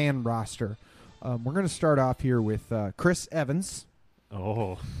 fan roster. We're going to start off here with Chris Evans,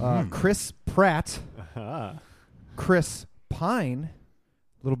 Oh. Chris Pratt, Ah. Chris Pine,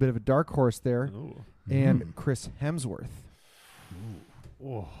 a little bit of a dark horse there, Ooh. and Chris Hemsworth.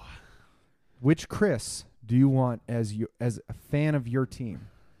 Oh. Which Chris do you want as a fan of your team?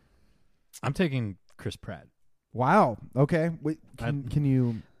 I'm taking Chris Pratt. Wow. Okay. Wait, can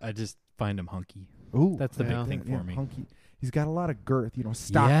you? I just find him hunky. Ooh, That's the Yeah. big thing for me. Hunky. He's got a lot of girth.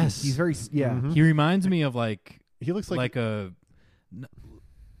 Stocky. Yes. He's very Mhm. He reminds me of He looks like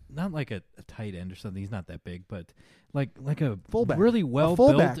not like a tight end or something. He's not that big, but like a Fullback. really well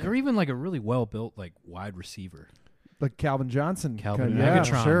fullback. built, or even like a really well built wide receiver. like Calvin Johnson. Calvin yeah,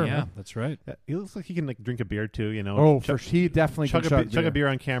 Megatron. sure. Yeah, that's right. he looks like he can drink a beer too. Oh, Chug- he definitely chug, can chug a beer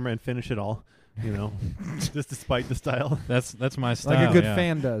on camera and finish it all. Just despite the style. That's my style. like a good yeah.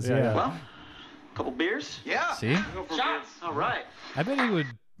 fan does. Yeah, Yeah. yeah. Well, couple beers? Yeah. See, Shots. All right. I bet he would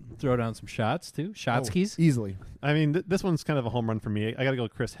throw down some shots too. Shotskis. Easily. I mean, this one's kind of a home run for me. I got to go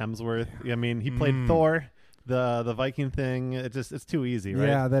with Chris Hemsworth. I mean, he played Thor, the Viking thing. It's too easy, right?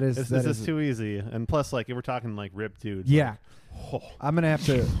 Yeah, that is. It's that just is too easy. And plus, like, if we're talking like ripped dudes. Yeah. Like, oh, I'm gonna have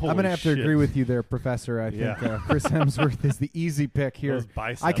to. I'm gonna have shit. to agree with you there, Professor. I think Yeah. Chris Hemsworth is the easy pick here. those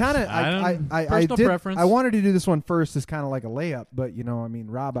biceps. I kind of. I Personal did. preference. I wanted to do this one first as kind of like a layup, but I mean,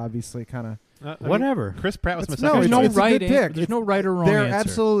 Rob obviously kind of. I mean, Whatever. Chris Pratt was my It's- second. no, There's it's- no it's a right. good pick. There's no right or wrong There answer.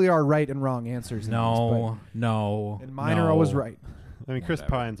 absolutely are right and wrong answers. in No. this, No. but, and mine no. are always right. I mean, Chris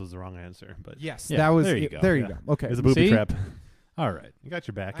Whatever. Pines was the wrong answer, but Yes, Yeah, that was. there you go. There you Yeah. go. Okay. it was a booby See? trap. All right. You got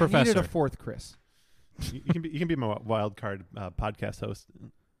your back. I needed Professor. a fourth Chris. you can be my wild card podcast host.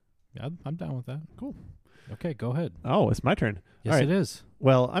 Yeah, I'm down with that. Cool. Okay, go ahead. Oh, it's my turn. Yes, All right. it is.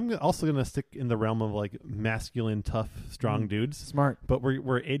 Well, I'm also gonna stick in the realm of like masculine, tough, strong dudes. Smart. But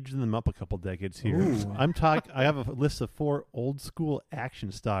we're aging them up a couple decades here. Ooh. I have a list of 4 old school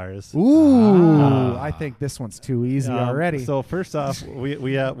action stars. Ooh, Ah. I think this one's too easy Um, already. So first off,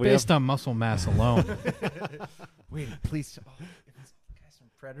 we have Based on muscle mass alone. Wait, please. Oh, if this guy's from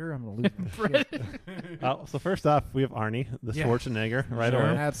Predator, I'm gonna lose my shit. so first off, we have Arnie, the Yeah. Schwarzenegger, right Sure.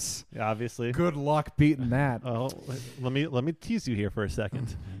 away. That's Obviously. good luck beating that. Oh, let me tease you here for a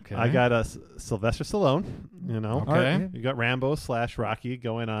second. Okay. I got Sylvester Stallone. You know, Okay. All right, you got Rambo / Rocky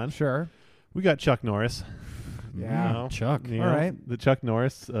going on. Sure. We got Chuck Norris. Yeah. You know, Chuck. you All know, right. the Chuck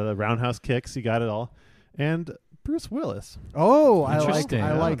Norris, roundhouse kicks. You got it all, and Bruce Willis. Oh, I like. Interesting.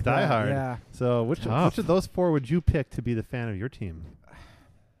 I Yeah, like Die that. Hard. Yeah. So which Tough. of those 4 would you pick to be the fan of your team?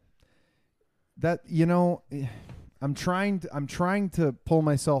 That I'm trying to pull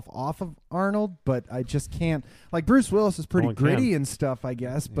myself off of Arnold, but I just can't. Like Bruce Willis is pretty one can. gritty and stuff, I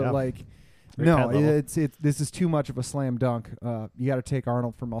guess, but Yeah. like. Very No, pad level. it's this is too much of a slam dunk. You got to take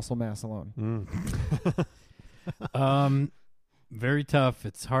Arnold for muscle mass alone. Very tough.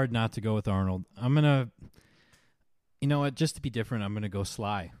 It's hard not to go with Arnold. I'm gonna, you know what? Just to be different, I'm gonna go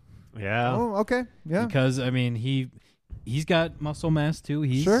Sly Yeah. Oh, okay, yeah, because I mean he's got muscle mass too.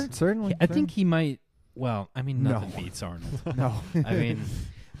 He's sure, certainly. I think he might. Well, I mean No. nothing beats Arnold. no. I mean,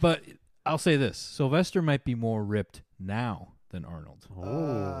 but I'll say this: Sylvester might be more ripped now than Arnold.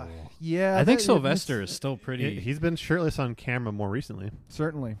 Yeah, I think that- Sylvester is still He- pretty. He's been shirtless on camera more recently.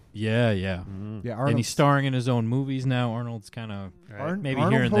 certainly. Yeah. Yeah, And Arnold. he's starring in his own movies now. Arnold's kind of maybe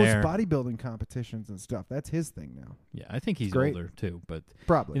Arnold here and hosts there. bodybuilding competitions and stuff. That's his thing now. Yeah, I think he's Great. older too. But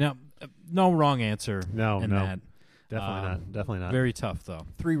Probably. you know, no wrong answer. No, in no. that. Definitely not. Definitely not. Very tough though.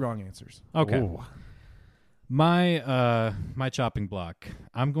 3 wrong answers. Okay. Ooh. My chopping block.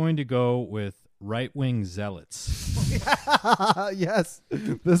 I'm going to go with right wing zealots. Yes,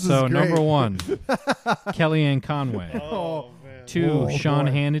 this So is great. number 1, Kellyanne Conway. Oh, man. 2, Oh, Sean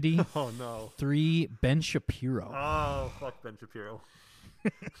boy. Hannity. Oh, no. 3, Ben Shapiro. Oh, fuck Ben Shapiro.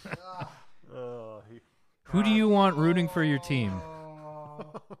 Oh, Who do you want rooting for your team?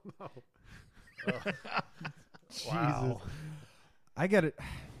 wow. I get it.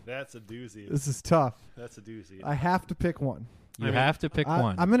 That's a doozy. This is tough. That's a doozy. I have to pick one. You I mean, have to pick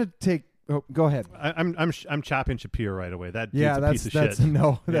one. I'm gonna take. Oh, go ahead. I'm chopping Shapiro right away. That dude's Yeah, a that's piece of that's shit. a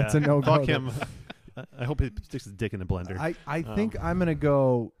no. That's Yeah. a no go. Fuck him. I hope he sticks his dick in the blender. I think I'm gonna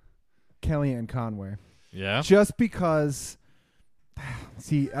go Kellyanne Conway yeah. just because.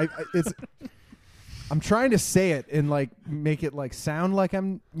 See, it's. I'm trying to say it and like make it like sound like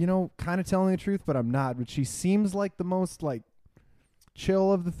I'm kind of telling the truth, but I'm not. But she seems like the most like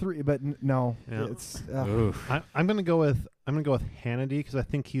chill of the 3. But no, Yeah. it's. Oof. I'm gonna go with Hannity because I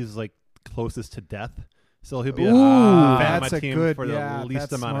think he's like closest to death. So he'll be a Ooh, fan of that's my a team good- for yeah, the least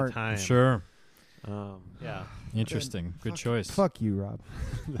that's amount smart. of time. Sure. Yeah. Interesting. Good choice. Fuck you, Rob.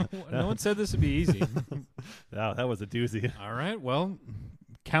 No one said this would be easy. That was a doozy. All right. Well,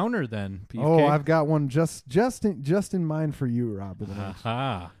 counter then. Oh, Beefcake. I've got one just in mind for you, Rob. with the next.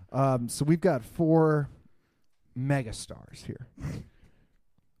 Aha. So we've got 4 megastars here.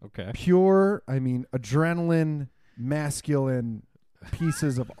 Okay. Pure, adrenaline, masculine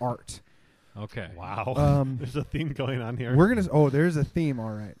pieces of art. Okay. Wow. There's a theme going on here. We're gonna. Oh, there's a theme.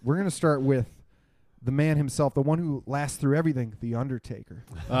 All right, we're gonna start with the man himself, the one who lasts through everything, the Undertaker.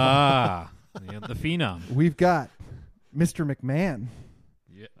 Ah. The phenom. We've got Mr. McMahon.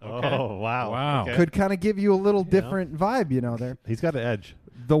 Yeah. Oh, wow. Wow. Okay. Could kind of give you a little different vibe, there. He's got an edge.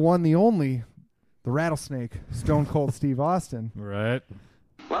 The one, the only, the Rattlesnake, Stone Cold Steve Austin. Right.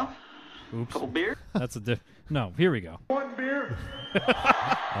 Well, Oops. couple beer. That's a No, here we go. Oh,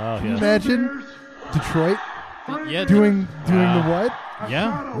 Can you yes. imagine Detroit Yeah. doing the what?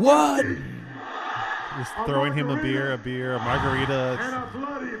 Yeah. What? Just throwing him a beer, a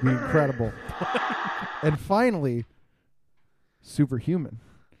margarita. Incredible. And finally, Superhuman.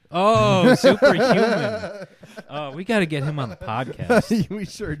 Oh, superhuman. Oh, we got to get him on the podcast. We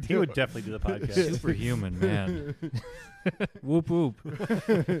sure do. He would definitely do the podcast. Superhuman, man. Whoop whoop.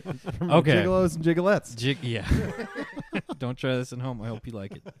 From Okay. Gigolos and Gigolettes. Yeah. Don't try this at home. I hope you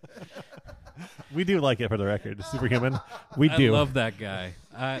like it. We do like it, for the record. Superhuman. We do. I love that guy.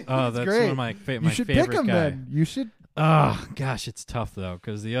 That's great. one of my, You my should favorite pick him guy. then. You should. Oh, gosh, it's tough, though,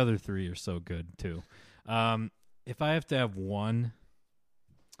 because the other three are so good, too. If I have to have one,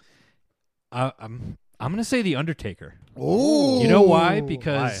 I'm going to say The Undertaker. Oh, You know why?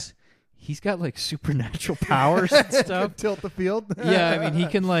 Because he's got, like, supernatural powers and stuff. Tilt the field. Yeah, I mean,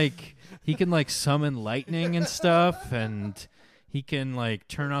 he can summon lightning and stuff, and he can, like,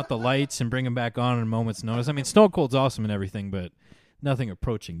 turn out the lights and bring them back on at a moment's notice. I mean, Stone Cold's awesome and everything, but nothing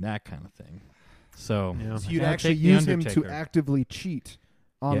approaching that kind of thing. So, Yeah. So you'd I'll actually take The use him to Undertaker. actively cheat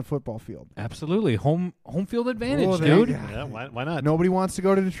on Yeah. the football field. Absolutely. Home field advantage, Oh, there you dude. go. Yeah, why not? Nobody wants to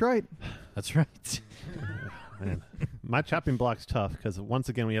go to Detroit. That's right. Man. My chopping block's tough because once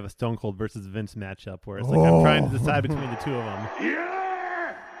again we have a Stone Cold versus Vince matchup where it's like I'm trying to decide between the two of them.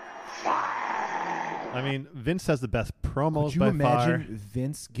 I mean, Vince has the best promos Could you by imagine far.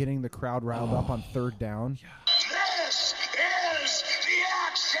 Vince getting the crowd riled up on third down? This is the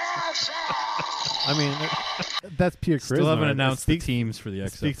XFL. I mean, that's pure charisma. Still haven't It announced speaks, the teams for the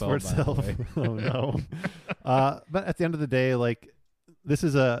XFL. speaks for by the itself. way. Oh no! But at the end of the day, like this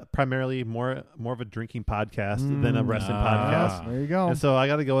is a primarily more of a drinking podcast than a wrestling podcast. There you go. And so I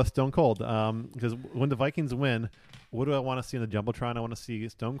got to go with Stone Cold because when the Vikings win, what do I want to see in the Jumbotron? I want to see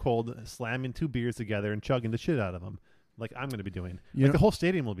Stone Cold slamming 2 beers together and chugging the shit out of them, like I'm going to be doing. You know- The whole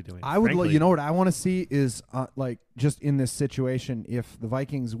stadium will be doing. I would, frankly. you know what I want to see is like just in this situation, if the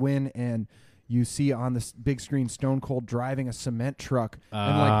Vikings win and you see on this big screen Stone Cold driving a cement truck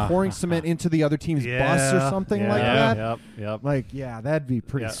and like pouring cement into the other team's bus or something like that. Yep. Like, yeah, that'd be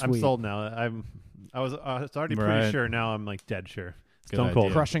pretty Yeah, sweet. I'm sold now. I was already pretty Right. sure. Now I'm like dead sure. Good Stone Cold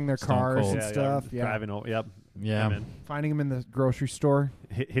idea. Crushing their Stone cars Cold. and stuff. Yeah. Driving. Yep. Yeah. Amen. Finding them in the grocery store.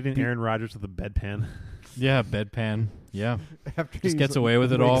 Hitting Aaron Rodgers with a bedpan. Yeah, bedpan. Yeah. After Just he gets away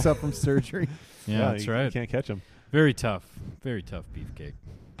with it wakes all. up from surgery. Yeah, that's you right. can't catch him. Very tough. Very tough beefcake.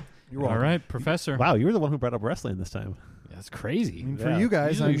 You're All welcome. right, Professor. Wow, you were the one who brought up wrestling this time. That's crazy. I mean, for Yeah. you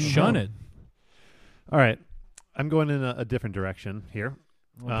guys, Usually I you mean, shun no. it. All right, I'm going in a different direction here.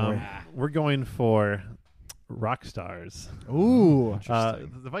 Oh, boy. We're going for rock stars. Ooh.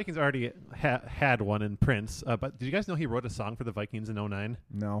 The Vikings already had one in Prince, but did you guys know he wrote a song for the Vikings in 09?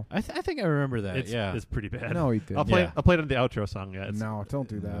 No. I think I remember that. It's pretty bad. No, he didn't. I'll play. Yeah. I'll play it on the outro song. Yeah, No, don't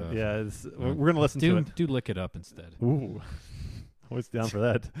do that. yeah. We're gonna listen to it. Do lick it up instead. Ooh, always down for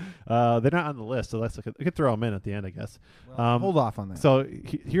that. They're not on the list, so let's look at, we could throw them in at the end, I guess. Hold off on that. So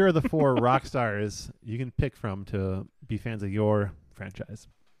here are the 4 rock stars you can pick from to be fans of your franchise: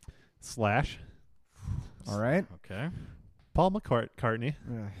 Slash, All right. Okay. Paul McCartney,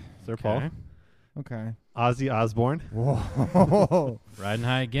 Sir Paul, Okay. Okay. Ozzy Osbourne, Whoa. Riding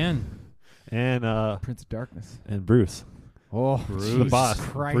high again. and Prince of Darkness. Bruce, Oh, the boss,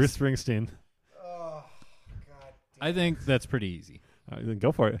 Christ. Bruce Springsteen. I think that's pretty easy. Then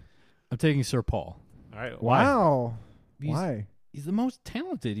go for it. I'm taking Sir Paul. All right. Why? Wow. He's- Why? He's the most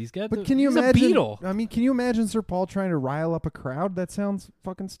talented. He's got. But can you he's imagine? a Beatle? I mean, can you imagine Sir Paul trying to rile up a crowd? That sounds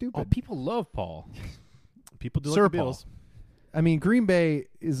fucking Oh, stupid. people love Paul. People do Sir like the Paul. Beatles. I mean, Green Bay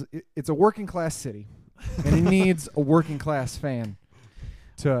it's a working class city, and it needs a working class fan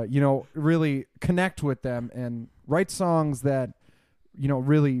to really connect with them and write songs that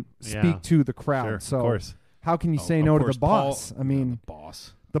really speak Yeah. to the crowd. Sure, So of course. how can you Oh, say of no to course, the boss? Paul- I mean, the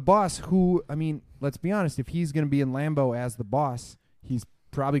boss. the boss who, I mean, let's be honest, if he's going to be in Lambeau as the boss, he's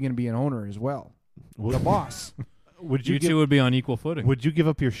probably going to be an owner as well. The boss. Would You two would be on equal footing. Would you give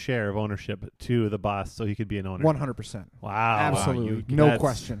up your share of ownership to the boss so he could be an owner? 100%. Wow. Absolutely. You- No that's-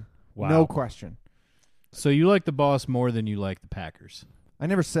 question. Wow. No question. So you like the boss more than you like the Packers? I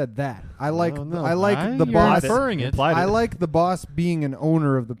never said that. I like no. I like the You're boss. inferring it. Implied I it. like the boss being an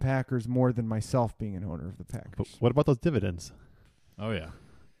owner of the Packers more than myself being an owner of the But Packers. what about those dividends? Oh yeah.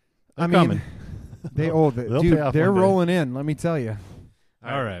 I They're mean, coming. they'll pay off they're one day. rolling in. Let me tell you.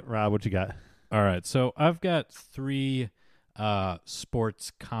 All right. Rob, what you got? All right. So I've got 3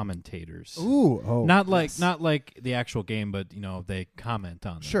 sports commentators. Ooh, oh, not like yes. not like the actual game, but they comment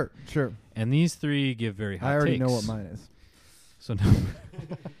on them. Sure. And these 3 give very hot I already takes. know what mine is. So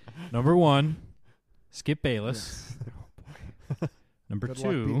number 1, Skip Bayless. Number Good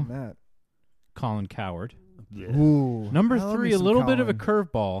luck beating 2, that. Colin Coward. Ooh. Number I love 3, me a some little bit of a Colin.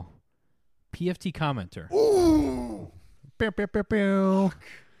 curveball. PFT commenter. Ooh. Pew, pew, pew, pew.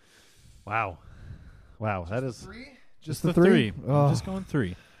 Wow. Wow, that is Just the the 3? I'm just going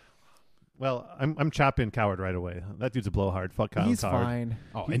 3. Well, I'm chopping Coward right away. That dude's a blowhard. Fuck Colin He's Cowherd. fine.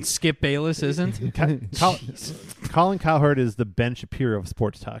 Oh, and Skip Bayless isn't? Colin Cowherd is the Ben Shapiro of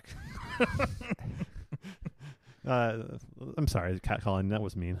sports talk. I'm sorry, Colin. That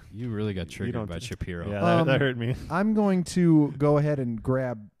was mean. You really got triggered don't- by Shapiro. Yeah, that hurt me. I'm going to go ahead and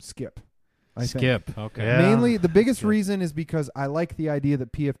grab Skip. I think. Skip. Okay. Yeah. Mainly, the biggest Skip. reason is because I like the idea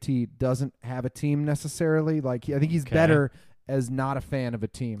that PFT doesn't have a team necessarily. Like, I think he's Okay. better as not a fan of a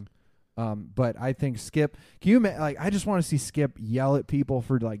team. But I think Skip. Can you like? I just want to see Skip yell at people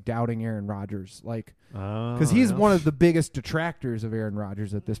for like doubting Aaron Rodgers, like because he's one of the biggest detractors of Aaron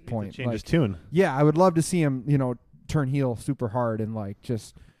Rodgers at this point. Change his Like, tune. yeah, I would love to see him, turn heel super hard and like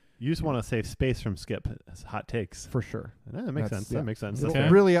just You just want to save space from Skip. It's hot takes. for sure. That makes That's- sense. yeah. That makes sense. It'll That's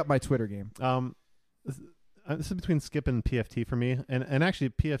fair. really up my Twitter game. This is between Skip and PFT for me, and actually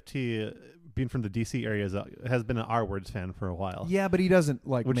PFT, being from the DC area, has been an R Words fan for a while. Yeah, but he doesn't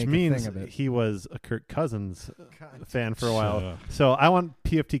like Which make means a thing of it. he was a Kirk Cousins fan for a Shut while. up. So I want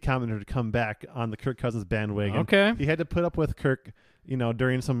PFT commenter to come back on the Kirk Cousins bandwagon. Okay. He had to put up with Kirk,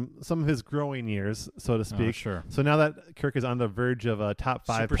 during some of his growing years, so to speak. Sure. So now that Kirk is on the verge of a top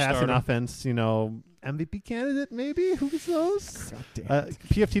 5 passing Superstardom. offense, MVP candidate maybe? Who knows? God damn it.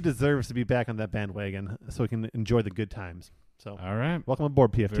 PFT deserves to be back on that bandwagon so he can enjoy the good times. So All right. welcome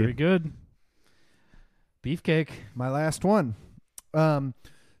aboard, PFT. Very good. Beefcake. My last one.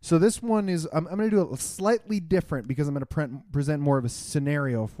 So this one is I'm going to do it slightly different because I'm going to present more of a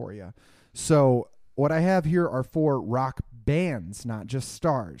scenario for you. So what I have here are 4 rock bands, not just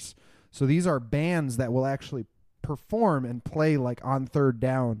stars. So these are bands that will actually perform and play like on third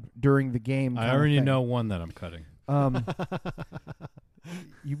down during the game. I kind of already thing. know one that I'm cutting.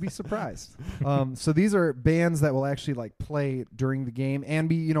 You'd be surprised. So these are bands that will actually like play during the game and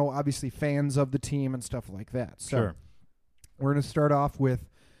be, obviously fans of the team and stuff like that. So Sure. we're going to start off with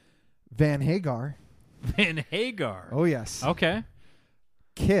Van Hagar. Van Hagar. Oh, yes. Okay.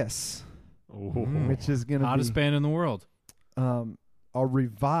 Kiss, which is going to Hottest be band in the world. a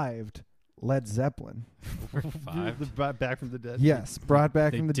revived Led Zeppelin. 5. Back from the dead. Yes, brought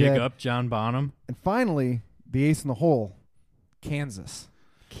back They from the dig dead. up John Bonham. And finally, the ace in the hole, Kansas.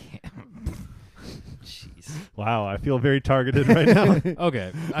 Jeez. Wow, I feel very targeted right now.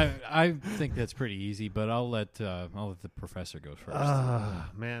 Okay, I think that's pretty easy, but I'll let the professor go first.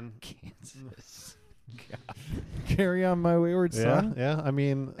 Man. Kansas. Carry on, my wayward son. Yeah. I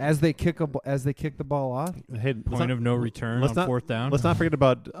mean, As they kick the ball off. hey, Point of no return on fourth down. Let's not forget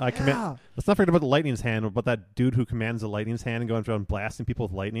about Yeah. Let's not forget about the lightning's hand. About that dude who commands the lightning's hand and going around blasting people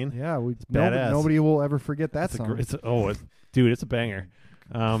with lightning. Yeah, badass. nobody will ever forget that It's a song. dude, it's a banger.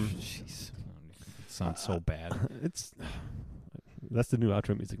 Jeez. It sounds so bad. That's the new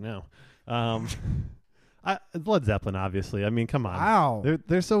outro music now. Led Zeppelin, obviously. I mean, come on. Wow.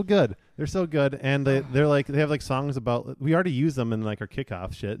 They're so good. They're so good, and they have like songs about. We already use them in like our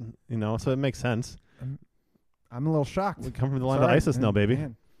kickoff shit, so it makes sense. I'm a little shocked. We come from the It's land all of right, ISIS now, baby.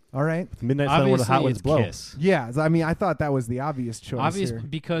 man. All right. Midnight Sun where the hot Obviously, winds it's blow. Kiss. Yeah, I mean, I thought that was the obvious choice. Obvious here.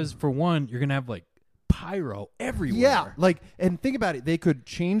 because for one, you're gonna have like pyro everywhere. Yeah, and think about it. They could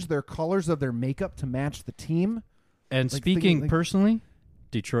change their colors of their makeup to match the team. And Like, speaking thinking, like- personally,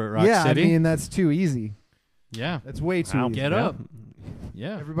 Detroit Rock yeah, City. I mean that's too easy. Yeah. That's way too Wow. easy. Get up.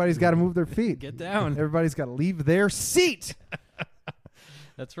 Yeah. Everybody's got to move their feet. Get down. Everybody's got to leave their seat.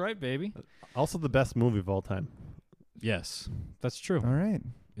 That's right, baby. Also, the best movie of all time. Yes, that's true. All right.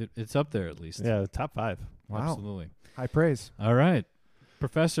 It's up there at least. Yeah, top 5. Wow. Absolutely. High praise. All right,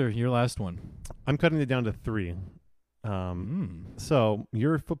 Professor, your last one. I'm cutting it down to 3. So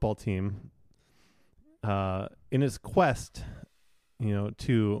your football team, in its quest,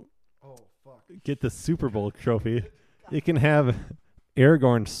 to get the Super Bowl trophy, it can have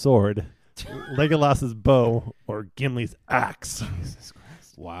Aragorn's sword, Legolas's bow, or Gimli's axe.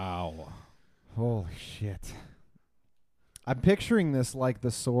 Wow. Holy shit. I'm picturing this like the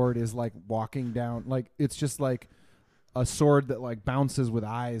sword is like walking down, like it's just like a sword that like bounces with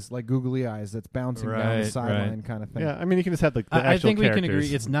eyes, like googly eyes, that's bouncing down the Right, sideline right. kind of thing. Yeah, I mean, you can just have the I actual think we can characters.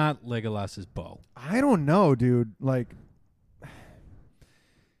 agree it's not Legolas's bow. I don't know, dude. Like,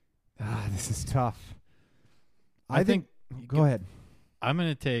 this is tough. I think. Go ahead. I'm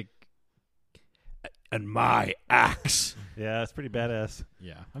gonna take and my axe. Yeah, it's pretty badass.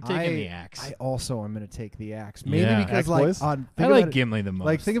 Yeah, I'm taking the axe. I also am going to take the axe, maybe Yeah. because Axe like boys? on. I think like about it- Gimli the most.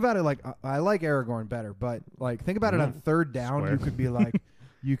 Like think about it. Like I like Aragorn better, but like think about it on third down. Square. You could be like,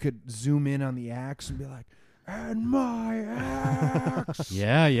 you could zoom in on the axe and be like, "And my axe."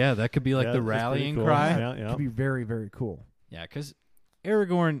 Yeah, that could be like Yeah, the that's pretty rallying cool. cry. Yeah, yeah. Could be very very cool. Yeah, because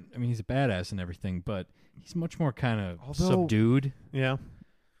Aragorn, I mean, he's a badass and everything, but he's much more kind of Although- subdued. Yeah.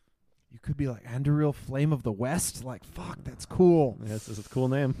 You could be like Anduril Flame of the West. Like, fuck, that's cool. Yes, this is a cool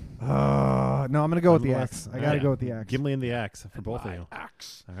name. No, I'm gonna go with the Nonetheless, axe. I gotta yeah. go with the axe. Gimli and the axe for both of you.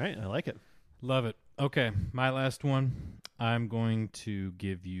 Axe. All right, I like it. Love it. Okay, my last one. I'm going to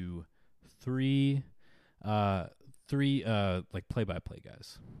give you three like play-by-play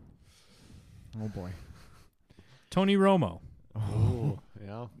guys. Oh boy. Tony Romo, Oh,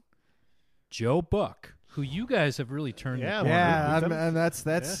 yeah. Joe Buck, who you guys have really turned Yeah, the corner. Yeah, we've done- and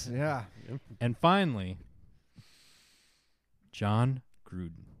that's yeah. And finally, John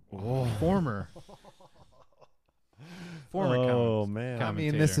Gruden, former Oh, man. I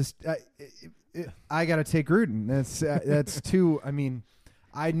mean, this is I got to take Gruden. That's two. I mean,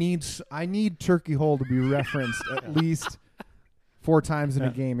 I need Turkey Hole to be referenced at least 4 times in a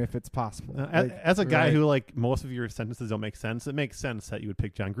game if it's possible. As a guy right. who like most of your sentences don't make sense, it makes sense that you would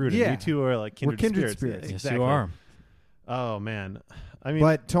pick John Gruden. Yeah. You two are like We're kindred spirits. spirits. Yeah, Yes, exactly. you are. Oh man, I mean,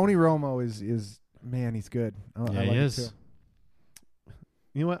 but Tony Romo is man, he's good. I Yeah, like he him is. too.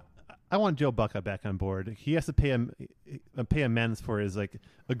 you know what? I want Joe Buck back on board. He has to pay amends for his like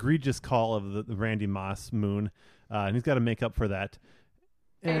egregious call of the Randy Moss moon, and he's got to make up for that.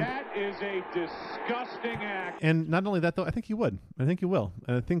 And, That is a disgusting act. and not only that, though, I think he would. I think he will.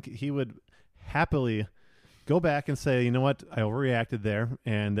 And I think he would happily go back and say, you know what, I overreacted there,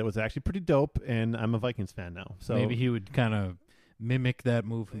 and it was actually pretty dope, and I'm a Vikings fan now. So Maybe he would kind of mimic that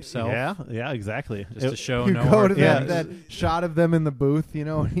move himself. Yeah, exactly. Just to show You no go hard to that, feelings. that shot of them in the booth, you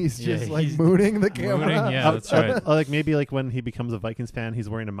know, and he's Yeah, just like he's mooning the camera. mooning, yeah, that's right. Like maybe like when he becomes a Vikings fan, he's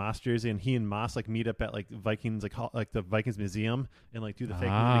wearing a Moss jersey, and he and Moss like meet up at like Vikings like the Vikings museum and like do the fake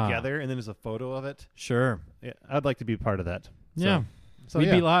movie together, and then there's a photo of it. Sure. Yeah, I'd like to be part of that. Yeah. So We'd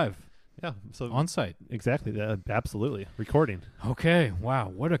yeah. be live Yeah, so on site. exactly, absolutely recording. Okay. Wow.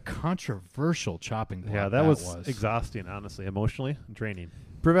 What a controversial chopping block Yeah, that was exhausting, honestly, emotionally draining.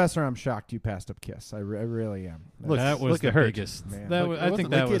 Professor, I'm shocked you passed up Kiss. I really am. Look, that was look, the it hurt. biggest. Man. That Look, I think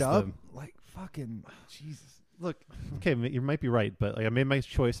it that Lick was it up the like fucking Jesus. Look, okay, you might be right, but like, I made my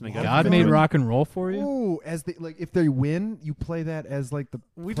choice, and I got God made rock and roll for you. Ooh, as they like, if they win, you play that as like the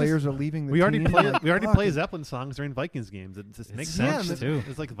We players just- are leaving the We already team. play. Like, We already fuck. play Zeppelin songs during Vikings games. It just makes Yeah, sense too.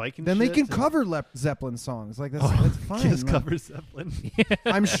 It's like Vikings. Then they shit can and- cover Zeppelin songs. Like that's fine. Kiss Like, covers Zeppelin.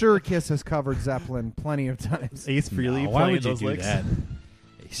 I'm sure Kiss has covered Zeppelin plenty of times. Ace Frehley No, why playing would you those do licks. that?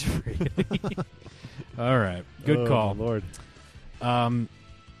 Ace Frehley. All right. Good Oh, call. Lord.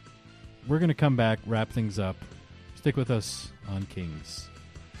 We're going to come back, wrap things up. Stick with us on Kings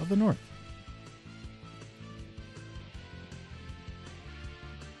of the North.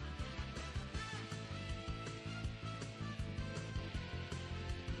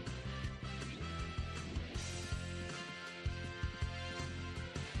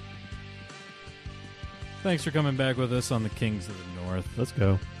 Thanks for coming back with us on the Kings of the North. Let's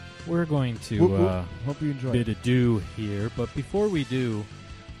go. We're going to Whoop, whoop. Hope you enjoy. bid adieu here, but before we do,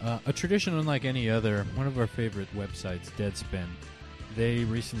 a tradition unlike any other, one of our favorite websites, Deadspin, they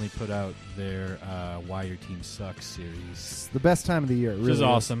recently put out their Why Your Team Sucks series, It's the best time of the year. It which really is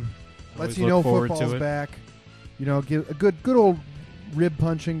awesome. Lets Always you look know forward football's to it. back. You know, give a good old rib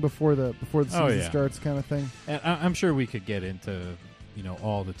punching before the season Oh, yeah. starts, kind of thing. And I'm sure we could get into,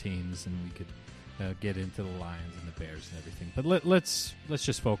 all the teams, and we could get into the Lions and the Bears and everything. But let's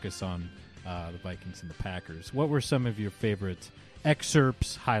just focus on the Vikings and the Packers. What were some of your favorite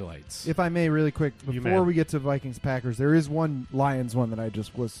excerpts, highlights? If I may, really quick, You before may. we get to Vikings Packers, there is one Lions one that I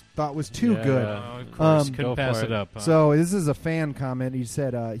just thought was too Yeah. good. Of course, Go couldn't for pass it. it up. Huh? So this is a fan comment. He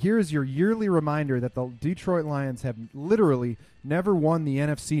said, "Here is your yearly reminder that the Detroit Lions have literally never won the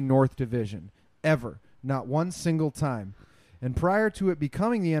NFC North Division ever, not one single time. And prior to it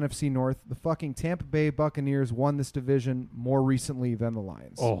becoming the NFC North, the fucking Tampa Bay Buccaneers won this division more recently than the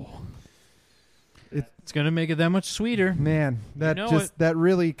Lions." Oh, it's going to make it that much sweeter. Man, that know just it. that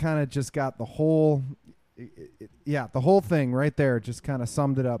really kind of just got the whole, the whole thing right there. Just kind of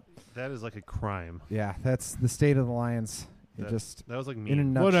summed it up. that is like a crime. Yeah, that's the state of the Lions. It That- just That was like in a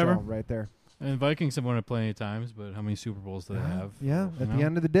mean. nutshell, Whatever. right there. And Vikings have won it plenty of times, but how many Super Bowls do they have? Yeah, You at know? the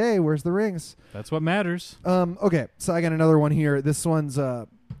end of the day, where's the rings? That's what matters. Okay, so I got another one here. This one's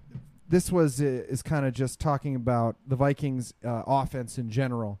is kind of just talking about the Vikings offense in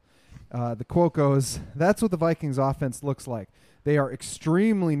general. The quote goes, "That's what the Vikings offense looks like. They are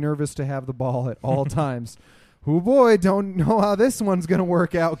extremely nervous to have the ball at all times. Oh boy, don't know how this one's going to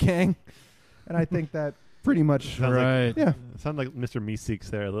work out, Kang." And I think that pretty much Sounds like- Right. yeah. Sound like Mr.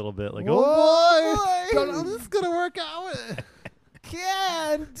 Meeseeks there a little bit. Like, Oh, boy, boy! don't know this is going to work out.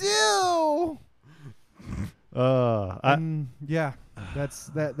 Can do. Yeah,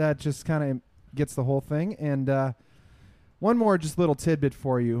 that just kind of gets the whole thing. And one more just little tidbit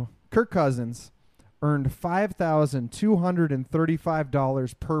for you. Kirk Cousins earned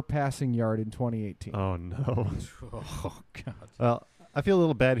 $5,235 per passing yard in 2018. Oh no. Oh God. Well, I feel a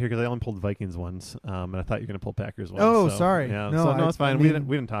little bad here because I only pulled Vikings ones, and I thought you were going to pull Packers ones. Oh, so, sorry. Yeah, No, so, it's fine. I we mean-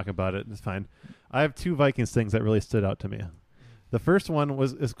 didn't talk about it. It's fine. I have two Vikings things that really stood out to me. The first one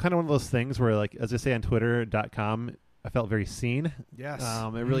is kind of one of those things where, like, as I say on Twitter.com, I felt very seen. Yes.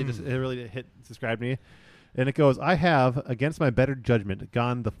 It really described me. And it goes, I have, against my better judgment,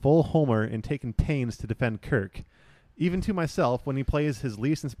 gone the full homer and taken pains to defend Kirk, even to myself when he plays his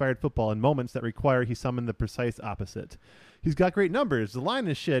least inspired football in moments that require he summon the precise opposite. He's got great numbers. The line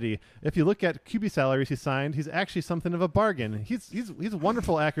is shitty. If you look at QB salaries he signed, he's actually something of a bargain. He's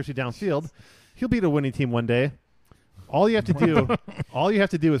wonderful accuracy downfield. He'll beat a winning team one day. All you have to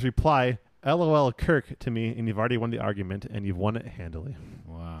do is reply, LOL Kirk to me, and you've already won the argument, and you've won it handily.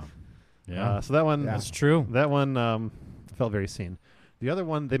 Wow. Yeah. So that one, That's true. That one felt very seen. The other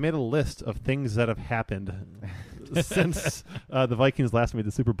one, they made a list of things that have happened since the Vikings last made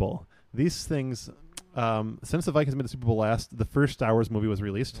the Super Bowl. These things, since the Vikings made the Super Bowl last, the first Star Wars movie was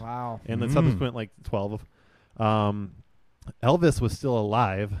released. Wow. And then subsequent, 12. Elvis was still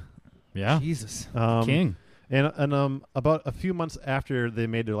alive. Yeah. Jesus. King. And about a few months after they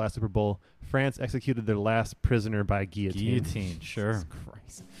made their last Super Bowl, France executed their last prisoner by guillotine. Sure. Jesus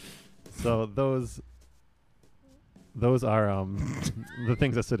Christ. So those are the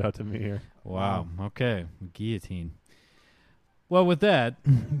things that stood out to me here. Wow. Okay. Guillotine. Well, with that,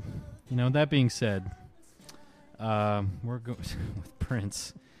 that being said, we're going with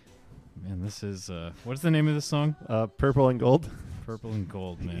Prince. Man, this is what's the name of this song? Purple and Gold. Purple and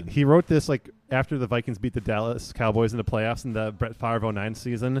Gold, man. He wrote this after the Vikings beat the Dallas Cowboys in the playoffs in the Brett Favre 09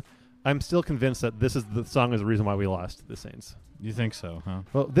 season. I'm still convinced that this is the song is the reason why we lost the Saints. You think so, huh?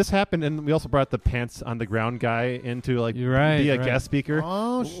 Well, this happened, and we also brought the pants on the ground guy into You're right, be a right. guest speaker.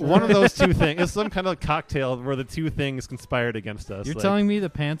 Oh, shit. One of those two things. It's some kind of cocktail where the two things conspired against us. You're telling me the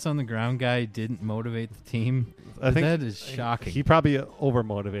pants on the ground guy didn't motivate the team? I think that is shocking. He probably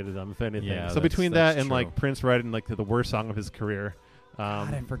overmotivated them, if anything. Yeah, so that's between that and true. Prince writing the worst song of his career.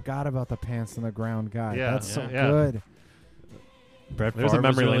 God, I forgot about the pants on the ground guy. Yeah, That's so yeah. good. Brett There's Favre a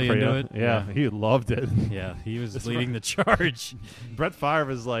memory was really lane for you. into it. Yeah, he loved it. Yeah, he was That's leading the charge. Brett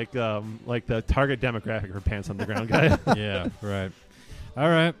Favre is like the target demographic for pants on the ground guy. Yeah, right. All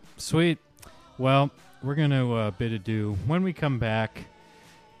right, sweet. Well, we're going to bid adieu. When we come back,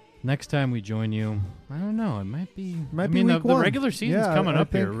 next time we join you, I don't know, it might be week the one. regular season's Yeah, coming I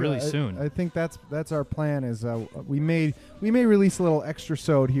up here think, really soon. I think that's our plan. Is we may release a little extra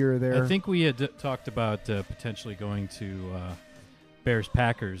sode here or there. I think we had talked about potentially going to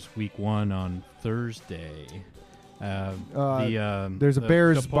Bears-Packers week 1 on Thursday. there's a the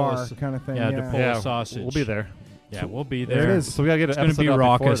Bears DePaul bar kind of thing. Yeah, Yeah. DePaul sausage. We'll be there. Yeah, we'll be There there. it is. So we gotta get It's an gonna be episode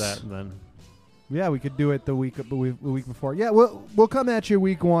out before raucous. that. Then Yeah, we could do it the week before. Yeah, we'll come at you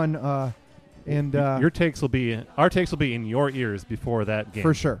week 1, and our takes will be in your ears before that game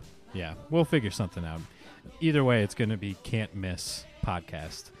for sure. Yeah, we'll figure something out. Either way, it's going to be can't miss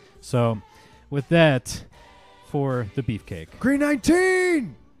podcast. So, with that, for the Beefcake, Green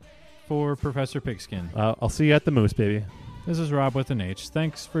 19. for Professor Pigskin, I'll see you at the Moose, baby. this is Rob with an H.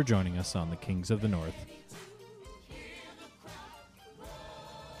 Thanks for joining us on the Kings of the North.